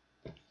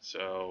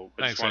 So,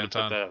 I just wanted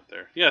to put that out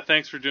there. Yeah,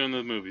 thanks for doing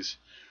the movies.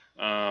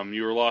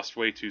 You were lost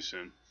way too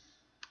soon.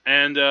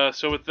 And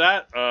so with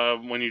that,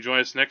 when you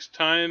join us next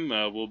time,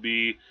 we'll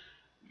be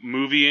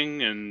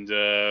movieing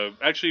and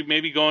actually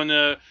maybe going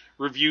to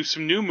review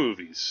some new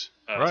movies,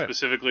 Right.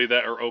 specifically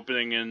that are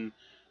opening in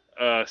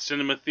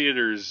cinema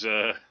theaters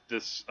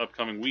this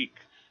upcoming week.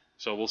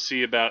 So we'll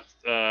see about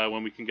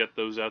when we can get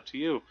those out to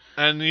you.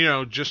 And,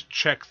 just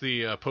check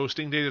the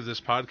posting date of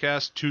this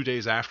podcast. 2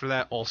 days after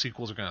that, all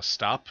sequels are going to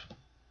stop,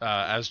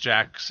 as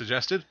Jack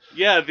suggested.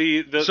 Yeah,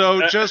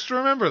 So just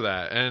remember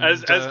that. And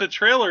as the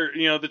trailer,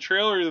 the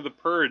trailer of The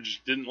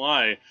Purge didn't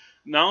lie.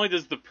 Not only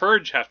does The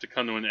Purge have to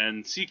come to an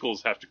end,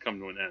 sequels have to come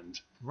to an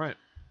end. Right.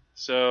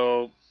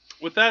 So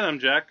with that, I'm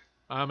Jack.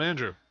 I'm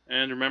Andrew.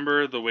 And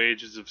remember, The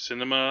Wages of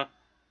Cinema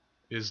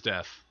Is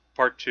death.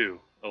 Part 2,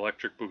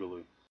 Electric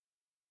Boogaloo.